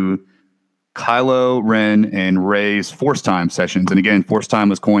into Kylo Ren and Rey's Force Time sessions. And again, Force Time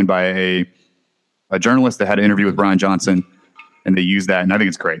was coined by a journalist that had an interview with Brian Johnson, and they used that, and I think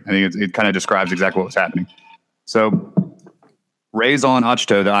it's great. I think it kind of describes exactly what was happening. So Rey's on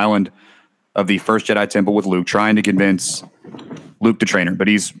Ahch-To, the island of the first Jedi Temple with Luke, trying to convince Luke to train her, but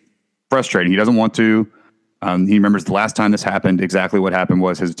he's frustrated. He doesn't want to. He remembers the last time this happened, exactly what happened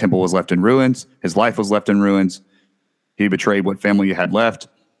was his temple was left in ruins. His life was left in ruins. He betrayed what family he had left.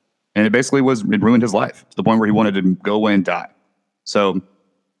 And it basically it ruined his life to the point where he wanted to go away and die. So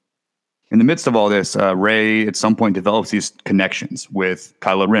in the midst of all this, Rey at some point develops these connections with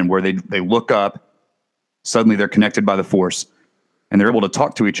Kylo Ren where they look up, suddenly they're connected by the Force, and they're able to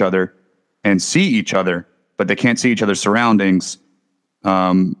talk to each other and see each other, but they can't see each other's surroundings.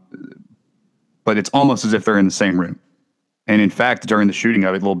 But it's almost as if they're in the same room. And in fact, during the shooting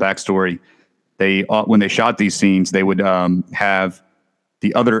of it, a little backstory, when they shot these scenes, they would have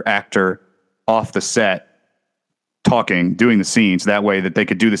the other actor off the set doing the scenes, that way that they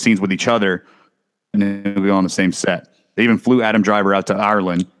could do the scenes with each other and then be on the same set. They even flew Adam Driver out to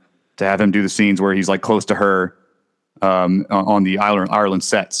Ireland to have him do the scenes where he's like close to her on the Ireland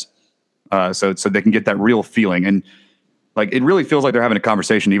sets, so they can get that real feeling. And like it really feels like they're having a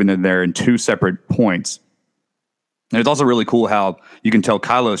conversation, even though they're in two separate points. And it's also really cool how you can tell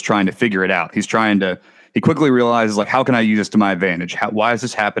Kylo's trying to figure it out. He quickly realizes, like, how can I use this to my advantage? Why is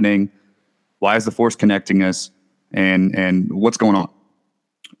this happening? Why is the Force connecting us? And what's going on?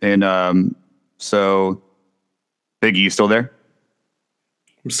 And so, Biggie, you still there?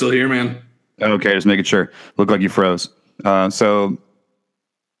 I'm still here, man. Okay, just making sure. Looked like you froze.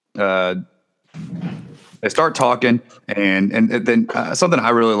 They start talking, and then something I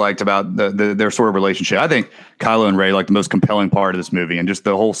really liked about their sort of relationship. I think Kylo and Rey, like, the most compelling part of this movie, and just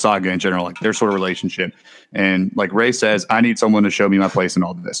the whole saga in general, like their sort of relationship. And like Rey says, I need someone to show me my place in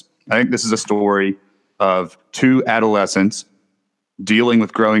all of this. I think this is a story of two adolescents dealing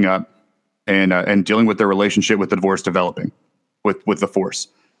with growing up and dealing with their relationship with the Force developing with the Force.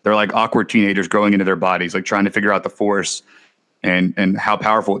 They're like awkward teenagers growing into their bodies, like trying to figure out the Force and how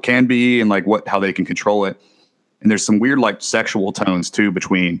powerful it can be and like how they can control it. And there's some weird like sexual tones too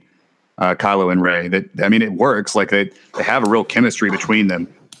between Kylo and Rey that, I mean, it works. Like they have a real chemistry between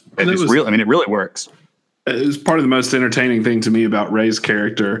them. It really works. It's part of the most entertaining thing to me about Rey's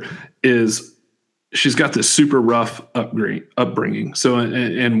character is she's got this super rough upbringing. So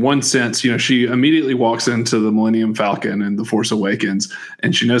in one sense, you know, she immediately walks into the Millennium Falcon and the Force Awakens,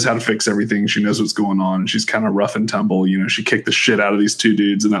 and she knows how to fix everything. She knows what's going on. And she's kind of rough and tumble. You know, she kicked the shit out of these two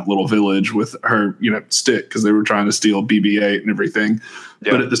dudes in that little village with her, you know, stick because they were trying to steal BB-8 and everything.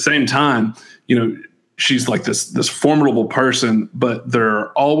 Yeah. But at the same time, you know, she's like this formidable person, but there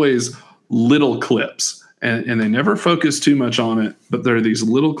are always little clips, and they never focus too much on it. But there are these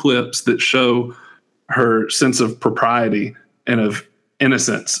little clips that show her sense of propriety and of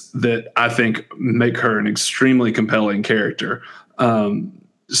innocence that I think make her an extremely compelling character.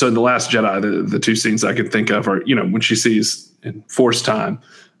 So in The Last Jedi, the two scenes I can think of are, you know, when she sees in Force Time,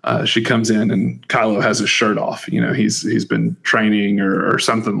 she comes in and Kylo has his shirt off. You know, he's been training or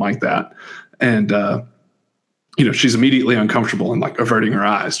something like that. And, you know, she's immediately uncomfortable and like averting her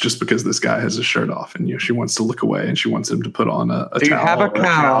eyes just because this guy has his shirt off, and, you know, she wants to look away and she wants him to put on a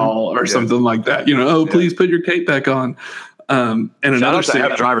towel or something like that. You know, please put your cape back on. And another scene,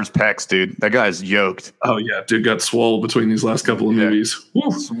 have driver's pecs, dude. That guy's yoked. Oh yeah, dude got swole between these last couple of movies.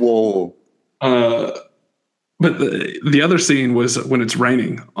 Swole. But the other scene was when it's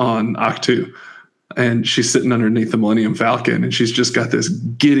raining on Ahch-To. And she's sitting underneath the Millennium Falcon, and she's just got this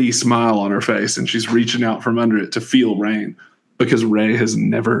giddy smile on her face, and she's reaching out from under it to feel rain because Rey has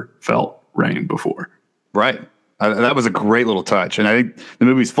never felt rain before. Right. That was a great little touch. And I think the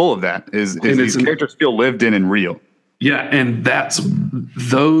movie's full of that. Is these characters feel lived in and real. Yeah. And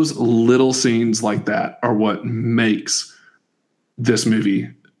those little scenes like that are what makes this movie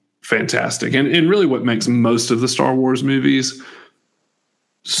fantastic. And really what makes most of the Star Wars movies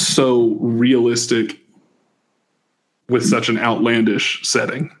so realistic with such an outlandish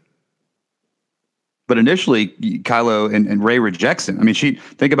setting. But initially, Kylo and Rey rejects him. I mean,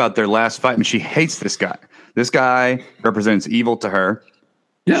 think about their last fight. I mean, she hates this guy. This guy represents evil to her.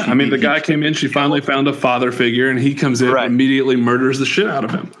 Yeah, I mean, the guy came in, she finally found a father figure, and he comes in and immediately murders the shit out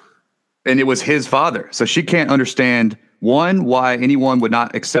of him. And it was his father. So she can't understand, one, why anyone would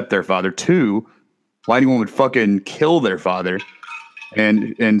not accept their father. Two, why anyone would fucking kill their father.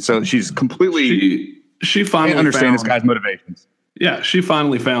 And so she's completely she finally can't understand this guy's motivations. Yeah, she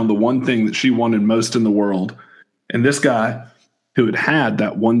finally found the one thing that she wanted most in the world. And this guy who had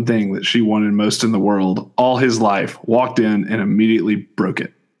that one thing that she wanted most in the world all his life walked in and immediately broke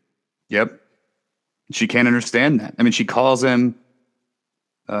it. Yep. She can't understand that. I mean, she calls him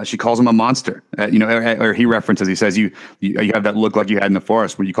a monster. You know, or he references, he says, you have that look like you had in the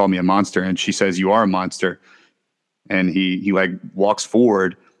forest when you called me a monster. And she says, you are a monster. And he like walks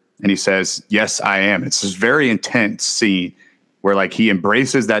forward and he says, yes, I am. It's this very intense scene where like he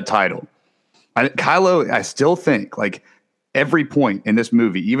embraces that title. Kylo, I still think like every point in this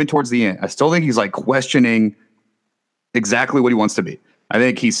movie, even towards the end, I still think he's like questioning exactly what he wants to be. I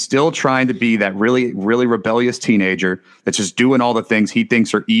think he's still trying to be that really, really rebellious teenager that's just doing all the things he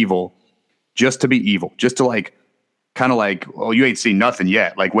thinks are evil just to be evil, just to like, kind of like, well, you ain't seen nothing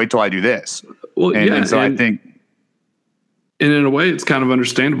yet. Like, wait till I do this. Well, and so I think. And in a way, it's kind of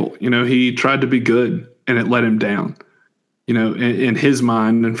understandable. You know, he tried to be good and it let him down. You know, in his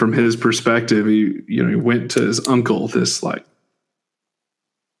mind and from his perspective, he went to his uncle, this like,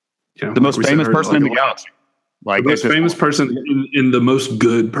 you know, the most famous person in the galaxy. Like the most famous person in the most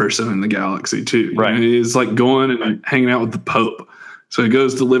good person in the galaxy too. Right. He's like going and hanging out with the Pope. So he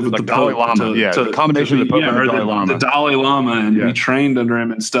goes to live with like the Dalai Pope. Lama. The combination of the Pope and the Dalai Lama. The Dalai Lama, and he trained under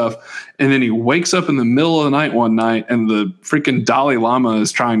him and stuff. And then he wakes up in the middle of the night one night, and the freaking Dalai Lama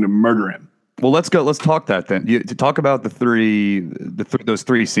is trying to murder him. Well, let's go. Let's talk that then. To talk about those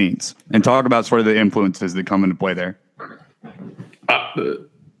three scenes, and talk about sort of the influences that come into play there.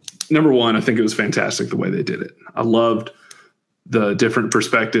 Number one, I think it was fantastic the way they did it. I loved the different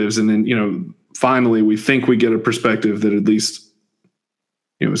perspectives, and then finally we think we get a perspective that at least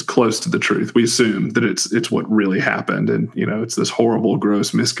is close to the truth. We assume that it's what really happened, and it's this horrible,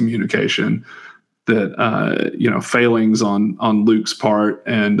 gross miscommunication that failings on Luke's part,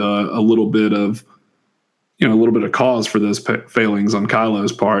 and a little bit of cause for those failings on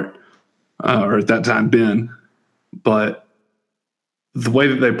Kylo's part, or at that time Ben. But the way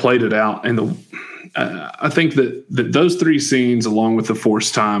that they played it out, and I think that those three scenes, along with the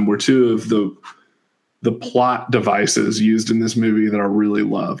Force time, were two of the plot devices used in this movie that I really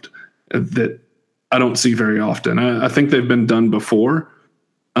loved, that I don't see very often. I think they've been done before,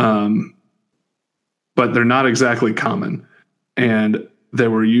 but they're not exactly common, and they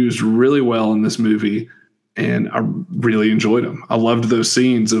were used really well in this movie, and I really enjoyed them. I loved those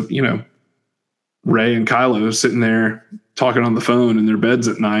scenes of Rey and Kylo sitting there talking on the phone in their beds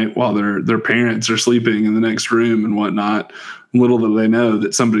at night while their parents are sleeping in the next room and whatnot. Little do they know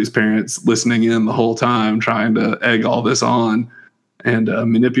that somebody's parents listening in the whole time, trying to egg all this on and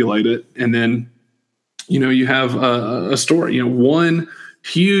manipulate it. And then, you have a story, one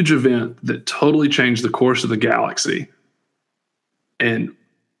huge event that totally changed the course of the galaxy and,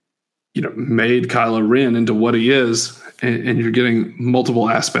 made Kylo Ren into what he is. And you're getting multiple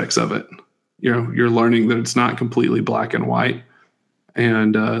aspects of it. You're learning that it's not completely black and white,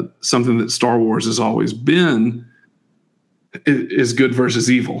 and something that Star Wars has always been is good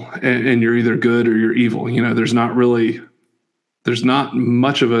versus evil, and you're either good or you're evil. There's not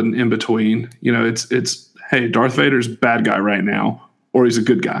much of an in between. It's hey, Darth Vader's bad guy right now, or he's a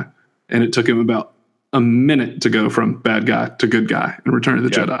good guy, and it took him about a minute to go from bad guy to good guy in Return of the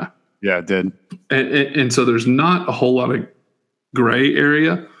Jedi. Yeah, it did. And so there's not a whole lot of gray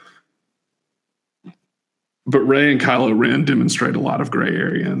area. But Rey and Kylo Ren demonstrate a lot of gray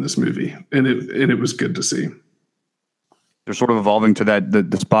area in this movie, and it was good to see. They're sort of evolving to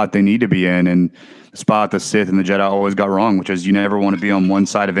the spot they need to be in, and the spot the Sith and the Jedi always got wrong, which is you never want to be on one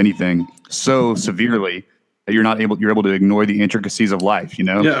side of anything so severely that you're able to ignore the intricacies of life.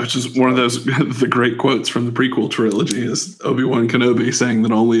 Yeah, which is one of those the great quotes from the prequel trilogy is Obi-Wan Kenobi saying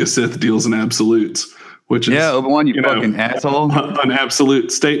that only a Sith deals in absolutes. Which is, Obi-Wan, you fucking asshole. An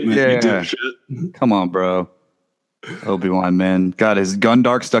absolute statement. Yeah. You dipshit. Come on, bro. Obi-Wan, man. Got his gun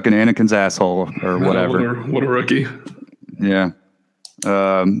dark stuck in Anakin's asshole or whatever. What a rookie. Yeah.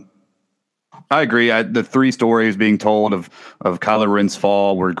 I agree. The three stories being told of Kylo Ren's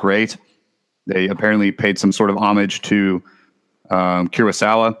fall were great. They apparently paid some sort of homage to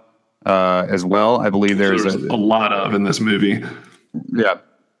Kurosawa as well. I believe there's a lot of in this movie. Yeah.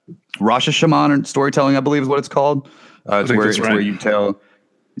 Rosh Hashanah storytelling, I believe, is what it's called. It's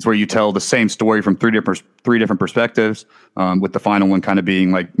where you tell the same story from three different perspectives, with the final one kind of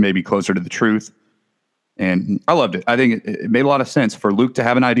being like maybe closer to the truth. And I loved it. I think it made a lot of sense for Luke to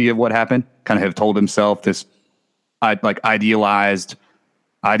have an idea of what happened, kind of have told himself this idealized,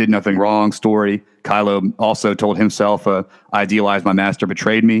 I did nothing wrong story. Kylo also told himself, idealized, my master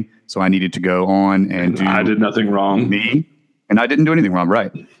betrayed me, so I needed to go on and do. I did nothing wrong. Me, and I didn't do anything wrong,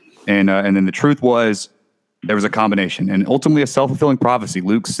 right? And then the truth was there was a combination, and ultimately a self-fulfilling prophecy.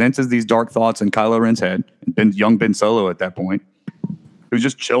 Luke senses these dark thoughts in Kylo Ren's head. Young Ben Solo at that point, who's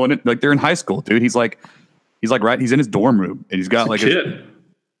just chilling it like they're in high school, dude. He's in his dorm room, and he's got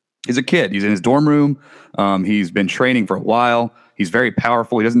he's a kid. He's in his dorm room. He's been training for a while. He's very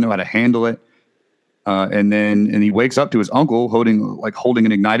powerful. He doesn't know how to handle it. And he wakes up to his uncle holding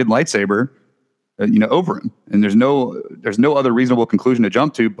an ignited lightsaber, over him. And there's no other reasonable conclusion to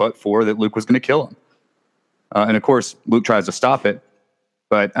jump to, but for that Luke was going to kill him. And of course, Luke tries to stop it.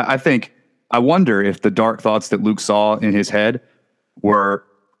 But I wonder if the dark thoughts that Luke saw in his head were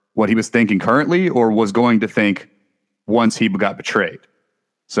what he was thinking currently, or was going to think once he got betrayed.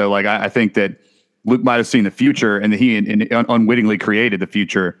 So I think that Luke might have seen the future, and that he unwittingly created the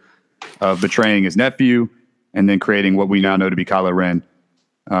future of betraying his nephew and then creating what we now know to be Kylo Ren.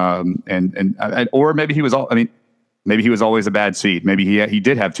 Or maybe he was maybe he was always a bad seed. Maybe he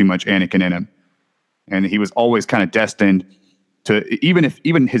did have too much Anakin in him, and he was always kind of destined to, even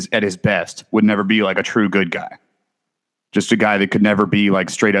at his best, would never be like a true good guy. Just a guy that could never be like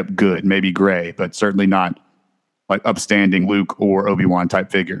straight up good, maybe gray, but certainly not like upstanding Luke or Obi-Wan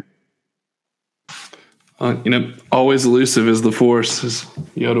type figure. Always elusive is the Force, as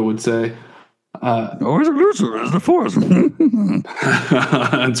Yoda would say. Always elusive is the Force.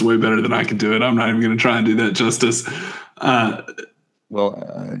 That's way better than I can do it. I'm not even going to try and do that justice.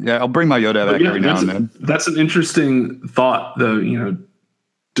 Yeah, I'll bring my Yoda back every now and then. That's an interesting thought, though.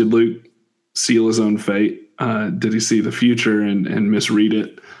 Did Luke seal his own fate? Did he see the future and misread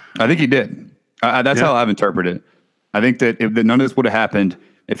it? I think he did. That's how I've interpreted it. I think that none of this would have happened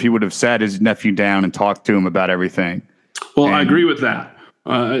if he would have sat his nephew down and talked to him about everything. Well, I agree with that.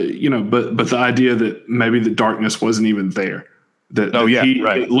 But the idea that maybe the darkness wasn't even there. That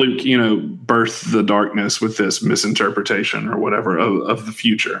Luke, birthed the darkness with this misinterpretation or whatever of the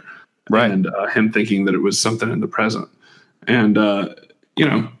future, right? And him thinking that it was something in the present, and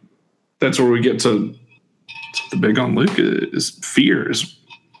that's where we get to the big on Luke is fear. Is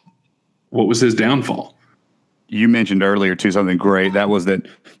what was his downfall? You mentioned earlier too something great. That was that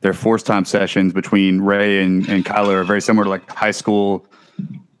their Force time sessions between Rey and Kylo are very similar to like high school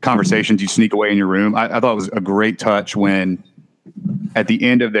conversations you sneak away in your room. I thought it was a great touch when at the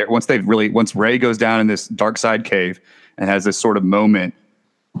end of once Rey goes down in this dark side cave and has this sort of moment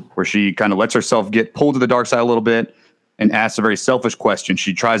where she kind of lets herself get pulled to the dark side a little bit and asks a very selfish question.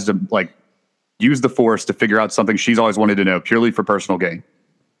 She tries to like use the Force to figure out something she's always wanted to know purely for personal gain,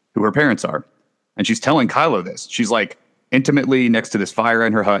 who her parents are. And she's telling Kylo this. She's like intimately next to this fire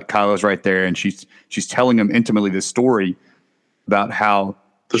in her hut. Kylo's right there. And she's telling him intimately this story about how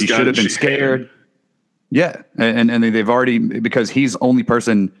she should have been scared. Yeah. And they've already, because he's the only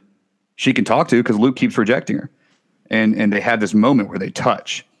person she can talk to because Luke keeps rejecting her. And they have this moment where they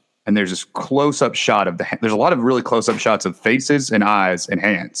touch. And there's this close-up shot of there's a lot of really close-up shots of faces and eyes and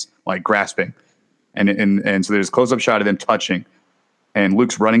hands, like grasping. And so there's a close-up shot of them touching. And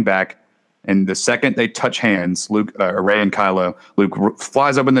Luke's running back. And the second they touch hands, Rey and Kylo, Luke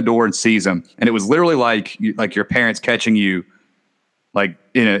flies up in the door and sees him. And it was literally like your parents catching you, like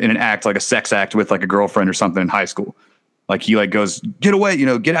in an act, like a sex act with like a girlfriend or something in high school. Like he like goes, get away,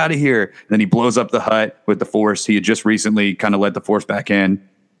 get out of here. And then he blows up the hut with the Force. He had just recently kind of let the Force back in.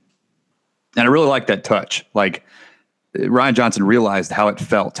 And I really like that touch. Like Rian Johnson realized how it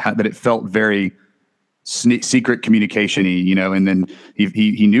felt, that it felt very secret communication-y, and then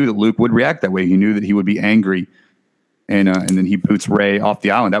he knew that Luke would react that way. He knew that he would be angry, and then he boots Rey off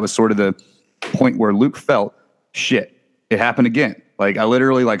the island. That was sort of the point where Luke felt, shit, it happened again. Like I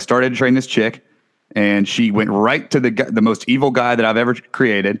literally like started to train this chick, and she went right to the most evil guy that I've ever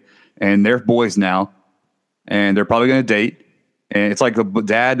created, and they're boys now, and they're probably going to date. And it's like the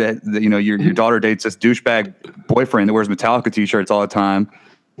dad that your daughter dates this douchebag boyfriend that wears Metallica t-shirts all the time.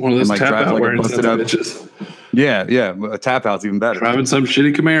 One of those tap out wearing some bitches. Yeah. A tap out's even better. Driving some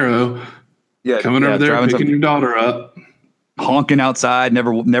shitty Camaro. Yeah, coming over there, picking your daughter up, honking outside,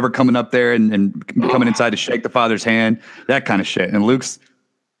 never coming up there and coming inside to shake the father's hand, that kind of shit. And Luke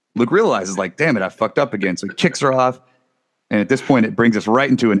realizes like, damn it, I fucked up again. So he kicks her off, and at this point, it brings us right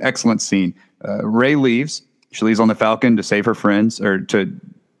into an excellent scene. Rey leaves. She leaves on the Falcon to save her friends or to.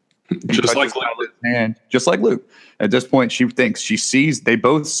 Just like Luke. At this point, they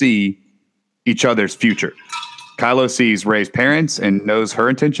both see each other's future. Kylo sees Rey's parents and knows her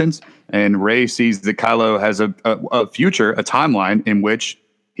intentions, and Rey sees that Kylo has a future, a timeline in which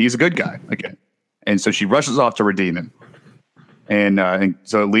he's a good guy again. And so she rushes off to redeem him. And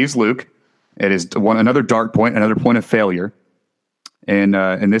so it leaves Luke. It is another dark point, another point of failure. And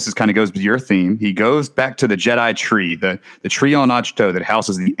this is kind of goes with your theme. He goes back to the Jedi tree, the tree on Ahch-To that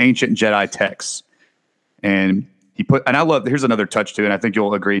houses the ancient Jedi texts. And here's another touch to it, and I think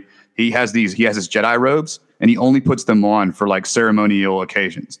you'll agree. He has his Jedi robes, and he only puts them on for like ceremonial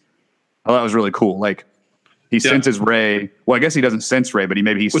occasions. I thought that was really cool. Like he senses Rey. Well, I guess he doesn't sense Rey, but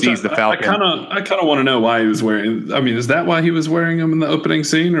he sees the Falcon. I kind of want to know why he was wearing. I mean, is that why he was wearing them in the opening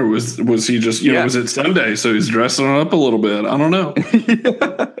scene, or was he just was it Sunday, so he's dressing up a little bit? I don't know.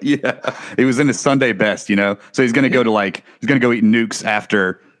 Yeah, he was in his Sunday best, So he's gonna go to he's gonna go eat nukes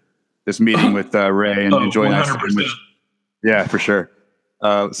after this meeting with Rey and enjoy nice time. Yeah, for sure.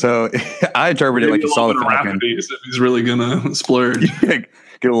 So I interpreted it like you saw the Falcon. If he's really gonna splurge.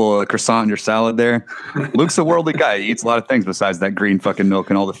 Get a little croissant in your salad there. Luke's a worldly guy. He eats a lot of things besides that green fucking milk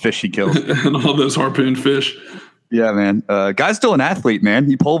and all the fish he kills. And all those harpoon fish. Yeah, man. Guy's still an athlete, man.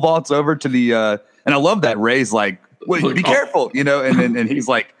 He pole vaults over to the and I love that Rey's like, wait, be careful, and he's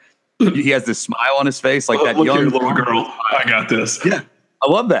like, he has this smile on his face, like that young little girl. I got this. Yeah. I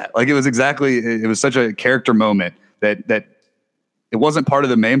love that. Like it was such a character moment that it wasn't part of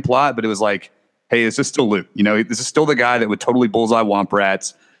the main plot, but it was like, hey, this is still Luke. This is still the guy that would totally bullseye Womp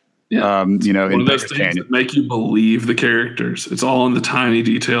Rats. Yeah. In One of those Baker's things Canyon. that make you believe the characters. It's all in the tiny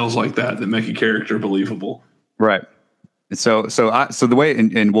details like that make a character believable. Right. So the way,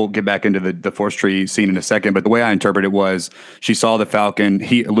 and we'll get back into the Force Tree scene in a second, but the way I interpret it was she saw the Falcon.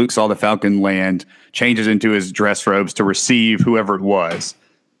 Luke saw the Falcon land, changes into his dress robes to receive whoever it was.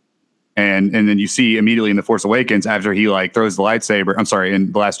 And then you see immediately in The Force Awakens, after he like throws the lightsaber,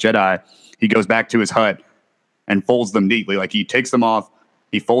 in The Last Jedi, he goes back to his hut and folds them neatly. Like he takes them off,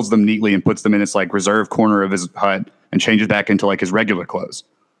 he folds them neatly and puts them in this like reserved corner of his hut and changes back into like his regular clothes.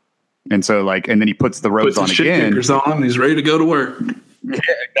 And so and then he puts the robes on again. Puts on, he's ready to go to work. Yeah,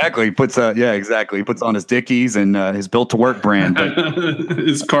 exactly. He puts exactly. He puts on his Dickies and his Built to Work brand. But,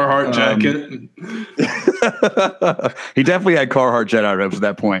 his Carhartt jacket. He definitely had Carhartt Jedi robes at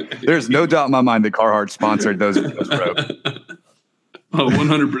that point. There's no doubt in my mind that Carhartt sponsored those robes. Oh,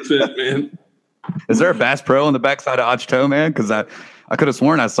 100%, man. Is there a Bass Pro on the backside of Ahch-To, man? Because I could have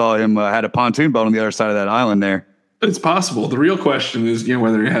sworn I saw him had a pontoon boat on the other side of that island there. It's possible. The real question is,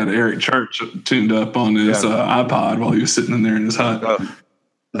 whether he had Eric Church tuned up on his iPod while he was sitting in there in his hut.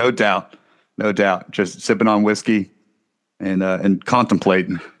 No doubt. Just sipping on whiskey and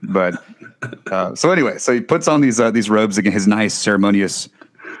contemplating. But so anyway, so he puts on these robes again, his nice ceremonial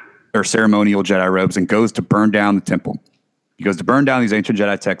Jedi robes, and goes to burn down the temple. He goes to burn down these ancient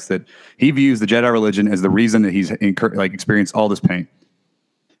Jedi texts that he views the Jedi religion as the reason that he's experienced all this pain.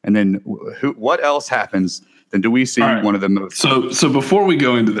 And then what else happens? Then do we see one of the most... So before we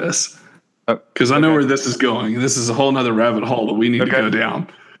go into this, because I know where this is going, this is a whole nother rabbit hole that we need to go down.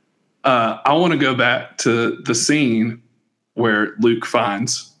 I want to go back to the scene where Luke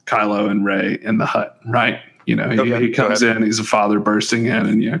finds Kylo and Rey in the hut, right? He comes in, he's a father bursting in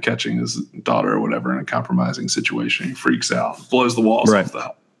and, catching his daughter or whatever in a compromising situation. He freaks out, blows the walls off the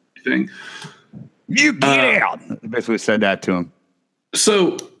hut thing. You get out! Basically said that to him.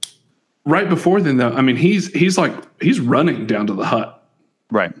 So... right before then, though, he's running down to the hut,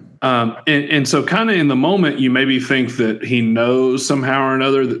 right? And so, kind of in the moment, you maybe think that he knows somehow or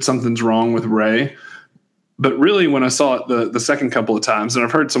another that something's wrong with Rey, but really, when I saw it the second couple of times, and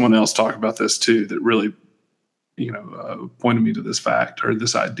I've heard someone else talk about this too, that really, pointed me to this fact or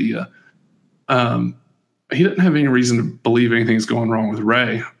this idea. He didn't have any reason to believe anything's going wrong with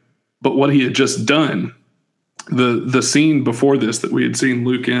Rey, but what he had just done, the scene before this that we had seen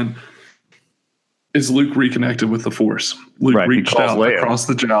Luke in. Is Luke reconnected with the Force? Luke reached out across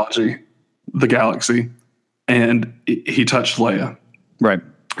the galaxy, and he touched Leia. Right.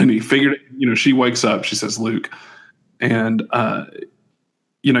 And he figured, she wakes up, she says, Luke. And,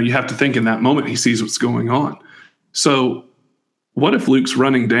 you have to think in that moment he sees what's going on. So what if Luke's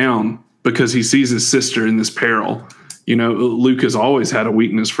running down because he sees his sister in this peril? Luke has always had a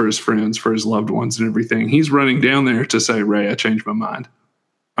weakness for his friends, for his loved ones and everything. He's running down there to say, Rey, I changed my mind.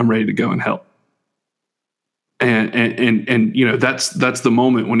 I'm ready to go and help. And that's the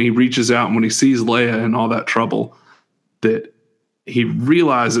moment when he reaches out and when he sees Leia in all that trouble, that he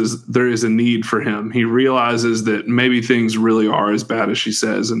realizes there is a need for him. He realizes that maybe things really are as bad as she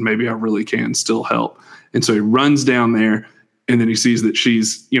says, and maybe I really can still help. And so he runs down there, and then he sees that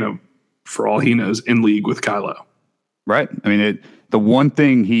she's, for all he knows, in league with Kylo. Right. I mean, the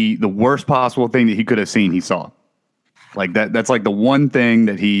worst possible thing that he could have seen, he saw. Like that's like the one thing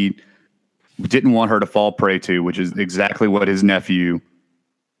that he didn't want her to fall prey to, which is exactly what his nephew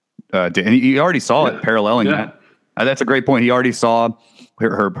did. And he already saw it paralleling that. That's a great point. He already saw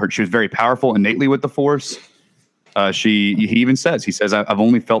her. She was very powerful innately with the Force. He even says, I've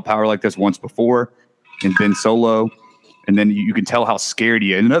only felt power like this once before in Ben Solo. And then you can tell how scared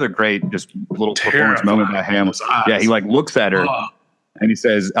he is. Another great, just little performance moment by him. Yeah, he looks at her and he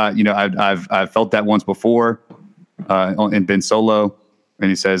says, I've felt that once before in Ben Solo. And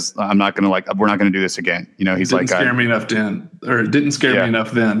he says, we're not going to do this again. He's like, scare me enough then, or it didn't scare me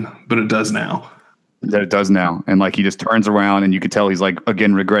enough then, but it does now. That it does now. And he just turns around and you could tell he's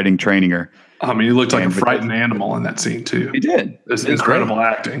again, regretting training her. I mean, he looked like a frightened animal in that scene too. He did. It's incredible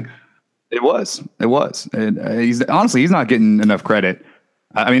acting. It was. And he's not getting enough credit.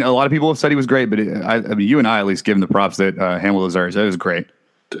 I mean, a lot of people have said he was great, but you and I at least give him the props that Hamill deserves. It was great.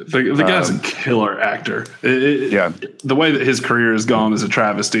 The guy's a killer actor. The way that his career has gone is a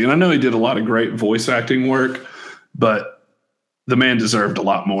travesty. And I know he did a lot of great voice acting work, but the man deserved a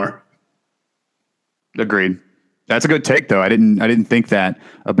lot more. Agreed. That's a good take, though. I didn't think that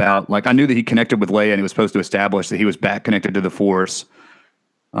about, I knew that he connected with Leia and he was supposed to establish that he was back connected to the Force.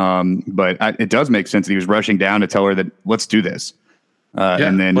 But it does make sense that he was rushing down to tell her that let's do this.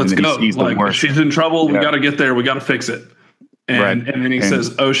 And then let's go. He sees the worst. She's in trouble. We got to get there. We got to fix it. And then he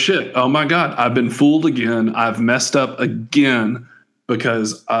says, oh shit, oh my God, I've been fooled again. I've messed up again.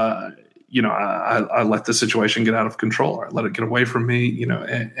 because I let the situation get out of control, or I let it get away from me,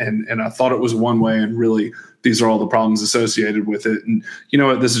 and I thought it was one way, and really these are all the problems associated with it. And you know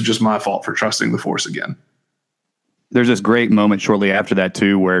what? This is just my fault for trusting the Force again. There's this great moment shortly after that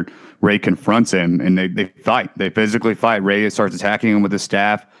too, where Rey confronts him and they fight. They physically fight. Rey starts attacking him with his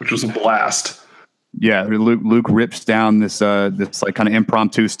staff, which was a blast. Yeah, Luke rips down this like kind of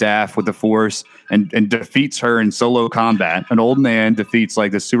impromptu staff with the Force and defeats her in solo combat. An old man defeats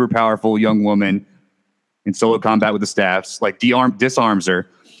like this super powerful young woman in solo combat with the staffs, like disarms her,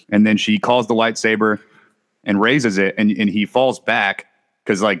 and then she calls the lightsaber and raises it, and he falls back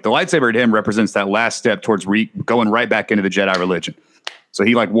because like the lightsaber to him represents that last step towards going right back into the Jedi religion. So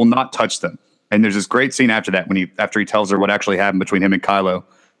he like will not touch them. And there's this great scene after that after he tells her what actually happened between him and Kylo.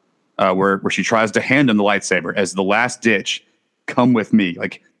 Where she tries to hand him the lightsaber as the last ditch. Come with me,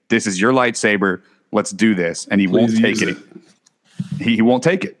 like this is your lightsaber. Let's do this, and he won't take it. He won't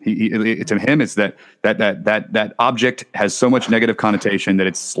take it. To him, it's that object has so much negative connotation that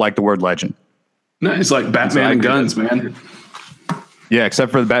it's like the word legend. No, it's like Batman and guns, man. Yeah,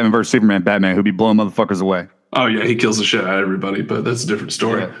 except for the Batman versus Superman Batman, who'd be blowing motherfuckers away. Oh yeah, he kills the shit out of everybody, but that's a different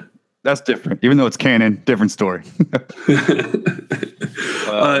story. Yeah, that's different, even though it's canon. Different story.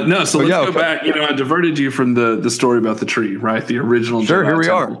 No, so let's go back. I diverted you from the story about the tree, right? The original. Sure, Jedi here we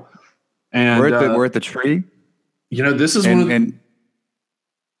temple. are. And we're at the tree. This is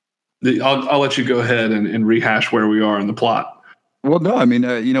I'll let you go ahead and rehash where we are in the plot. Well, no, I mean,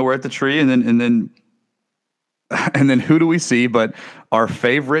 we're at the tree, and then who do we see but our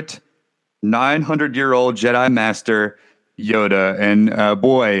favorite 900-year-old Jedi Master, Yoda. And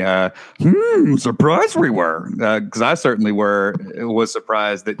surprised we were, because I certainly was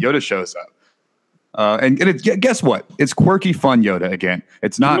surprised that Yoda shows up. And guess what? It's quirky, fun Yoda again.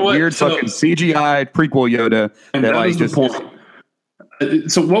 It's not weird fucking CGI prequel Yoda. And that is the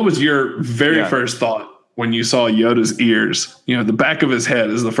point. So what was your very first thought when you saw Yoda's ears? The back of his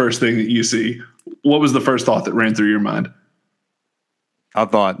head is the first thing that you see. What was the first thought that ran through your mind? I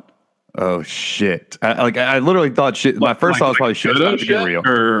thought, oh shit! I literally thought shit. My first thought was probably shit. Good shit, real.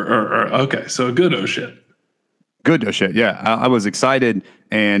 Or okay, so good oh shit. Good oh shit. Yeah, I was excited,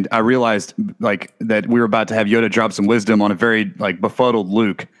 and I realized like that we were about to have Yoda drop some wisdom on a very like befuddled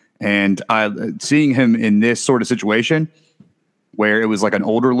Luke, and seeing him in this sort of situation where it was like an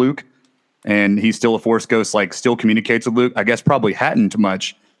older Luke, and he's still a Force ghost, like still communicates with Luke. I guess probably hadn't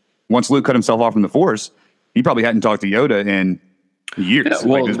much. Once Luke cut himself off from the Force, he probably hadn't talked to Yoda in years. Yeah,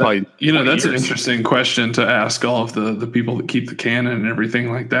 well, like, that's an interesting question to ask all of the people that keep the canon and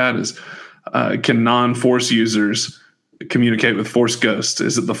everything like that is, can non-Force users communicate with Force ghosts?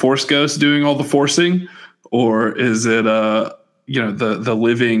 Is it the Force ghost doing all the forcing, or is it, the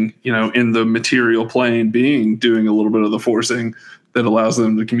living, in the material plane being doing a little bit of the forcing that allows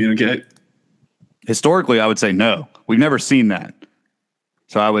them to communicate? Historically, I would say no. We've never seen that.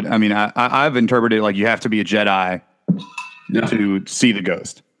 So I've interpreted it like you have to be a Jedi to see the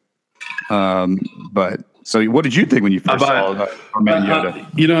ghost. But so what did you think when you first saw our man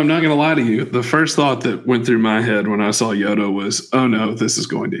Yoda? I'm not going to lie to you. The first thought that went through my head when I saw Yoda was, oh no, this is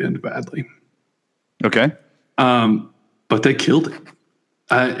going to end badly. Okay. But they killed it.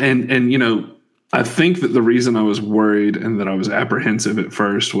 I think that the reason I was worried and that I was apprehensive at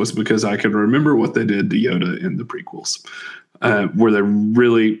first was because I could remember what they did to Yoda in the prequels. Where they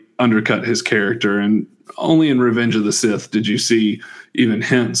really undercut his character. And only in Revenge of the Sith did you see even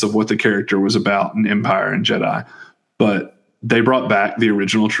hints of what the character was about in Empire and Jedi. But they brought back the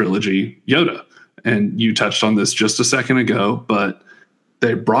original trilogy Yoda. And you touched on this just a second ago, but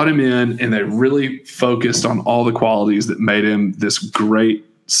they brought him in and they really focused on all the qualities that made him this great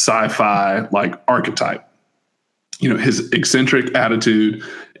sci-fi like archetype. His eccentric attitude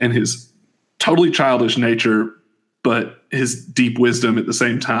and his totally childish nature, but his deep wisdom at the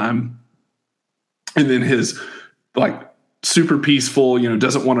same time. And then his like super peaceful,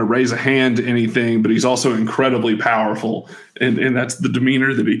 doesn't want to raise a hand to anything, but he's also incredibly powerful. And that's the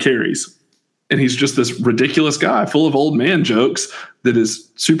demeanor that he carries. And he's just this ridiculous guy full of old man jokes that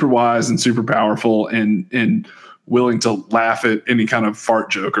is super wise and super powerful and willing to laugh at any kind of fart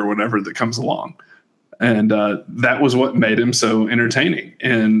joke or whatever that comes along. And that was what made him so entertaining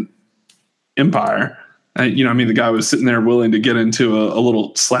in Empire. The guy was sitting there willing to get into a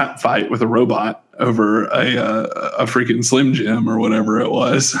little slap fight with a robot over a freaking Slim Jim or whatever it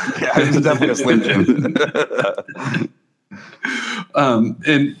was. Yeah, it was definitely a Slim Jim.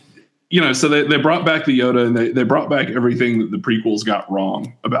 So they brought back the Yoda and they brought back everything that the prequels got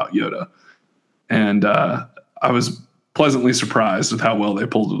wrong about Yoda. And I was pleasantly surprised with how well they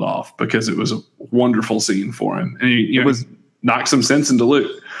pulled it off because it was a wonderful scene for him. And knock some sense into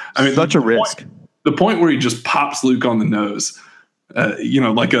Luke. I mean, such a risk. The point where he just pops Luke on the nose,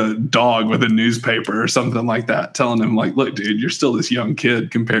 like a dog with a newspaper or something like that, telling him like, look, dude, you're still this young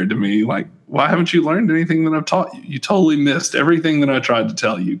kid compared to me. Like, why haven't you learned anything that I've taught you? You totally missed everything that I tried to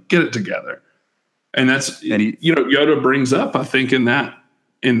tell you. Get it together. And that's, Yoda brings up, I think, in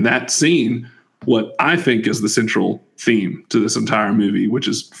that scene, what I think is the central theme to this entire movie, which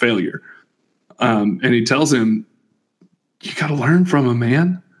is failure. And he tells him, you got to learn from him,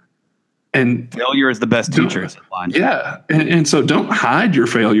 man. And failure is the best teacher. Yeah. And so don't hide your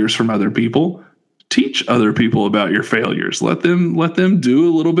failures from other people. Teach other people about your failures. Let them do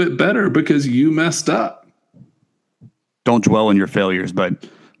a little bit better because you messed up. Don't dwell on your failures, but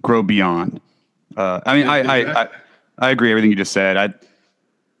grow beyond. I agree everything you just said.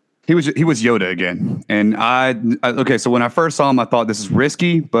 He was Yoda again. And okay, so when I first saw him, I thought this is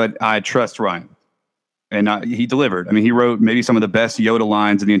risky, but I trust Rian. And he delivered. I mean, he wrote maybe some of the best Yoda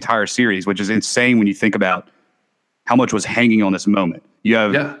lines in the entire series, which is insane when you think about how much was hanging on this moment. You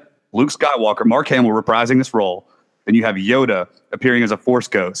have Luke Skywalker, Mark Hamill reprising this role. Then you have Yoda appearing as a Force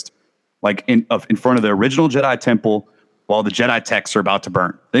ghost, like in front of the original Jedi Temple while the Jedi texts are about to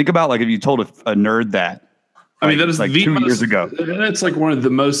burn. Think about like if you told a nerd that. I mean, that is like 2 years ago. That's like one of the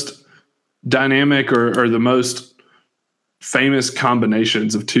most dynamic or the most famous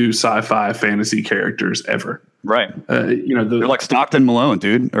combinations of two sci-fi fantasy characters ever. Right. They're like Stockton Malone,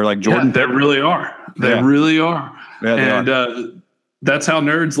 dude, or like Jordan. Yeah, they really are. They really are. Yeah, and that's how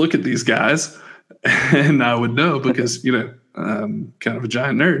nerds look at these guys. And I would know because, I'm kind of a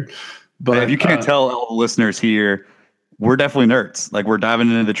giant nerd. But if you can't tell all the listeners here, we're definitely nerds. Like we're diving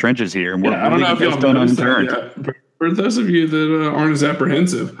into the trenches here, and we're I don't know if y'all noticed that, but for those of you that aren't as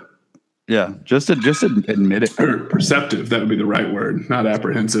apprehensive. Yeah, just admit it. Or perceptive, that would be the right word, not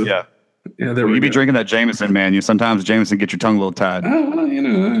apprehensive. Yeah. Yeah, you be drinking that Jameson, man. Sometimes Jameson get your tongue a little tied.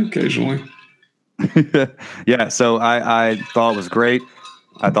 Occasionally. Yeah, so I thought it was great.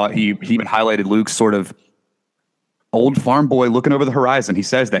 I thought he even highlighted Luke's sort of old farm boy looking over the horizon. He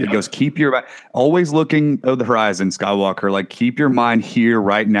says that. He goes, always looking over the horizon, Skywalker. Like, keep your mind here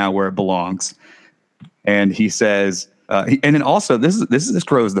right now where it belongs. And he says, and then also, this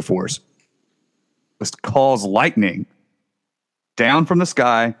grows the Force. This calls lightning down from the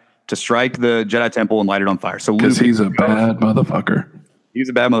sky to strike the Jedi Temple and light it on fire. So because he's a bad motherfucker. He's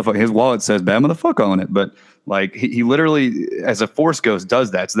a bad motherfucker. His wallet says bad motherfucker on it, but like he literally, as a Force ghost,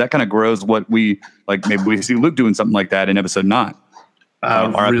 does that. So that kind of grows what we like. Maybe we see Luke doing something like that in Episode 9.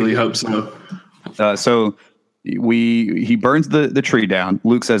 I really hope so. So he burns the tree down.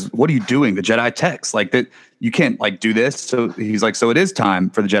 Luke says, "What are you doing?" The Jedi text like that. You can't like do this. So he's like, "So it is time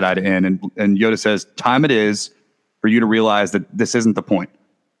for the Jedi to end." And Yoda says, "Time it is for you to realize that this isn't the point."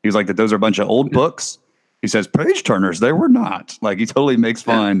 He was like, "That those are a bunch of old books." He says, "Page turners, they were not." Like he totally makes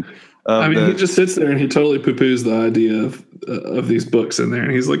fun. He just sits there and he totally poo-poos the idea of these books in there.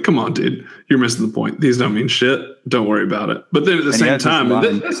 And he's like, come on, dude, you're missing the point. These don't mean shit. Don't worry about it. But then at the same time,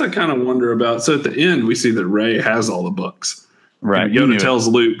 that's I kind of wonder about. So at the end, we see that Rey has all the books. Right. And Yoda tells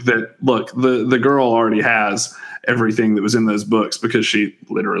Luke that, look, the girl already has everything that was in those books because she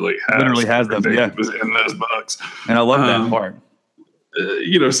literally has them. Yeah. That was in those books. And I love that part.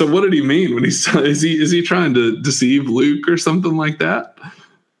 So what did he mean when is he trying to deceive Luke or something like that?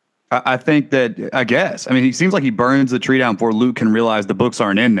 I think that, I guess. I mean, he seems like he burns the tree down before Luke can realize the books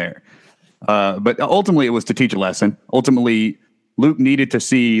aren't in there. But ultimately, it was to teach a lesson. Ultimately, Luke needed to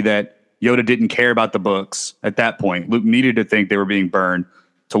see that Yoda didn't care about the books at that point. Luke needed to think they were being burned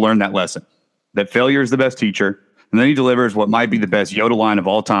to learn that lesson, that failure is the best teacher. And then he delivers what might be the best Yoda line of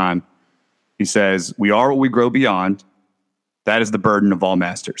all time. He says, "We are what we grow beyond. That is the burden of all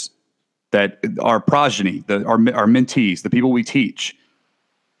masters." That our progeny, our mentees, the people we teach,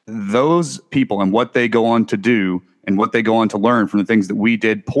 those people and what they go on to do and what they go on to learn from the things that we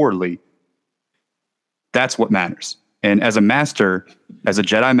did poorly, that's what matters. And as a master, as a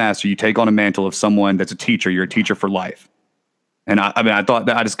Jedi master, you take on a mantle of someone that's a teacher. You're a teacher for life. And I thought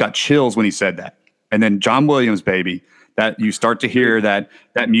that I just got chills when he said that. And then John Williams, baby, that you start to hear that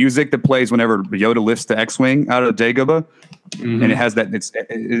music that plays whenever Yoda lifts the X-Wing out of Dagobah, and it has that,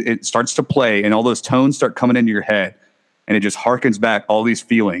 it starts to play and all those tones start coming into your head. And it just harkens back all these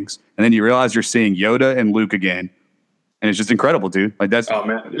feelings. And then you realize you're seeing Yoda and Luke again. And it's just incredible, dude. Like that's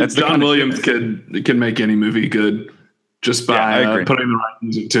John Williams can make any movie good just by putting the right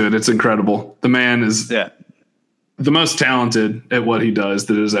music to it. It's incredible. The man is the most talented at what he does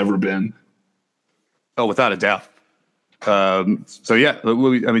that has ever been. Oh, without a doubt. So yeah, I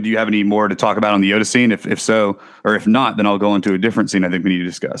mean, do you have any more to talk about on the Yoda scene? If so, or if not, then I'll go into a different scene I think we need to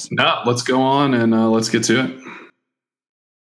discuss. No, let's go on and let's get to it.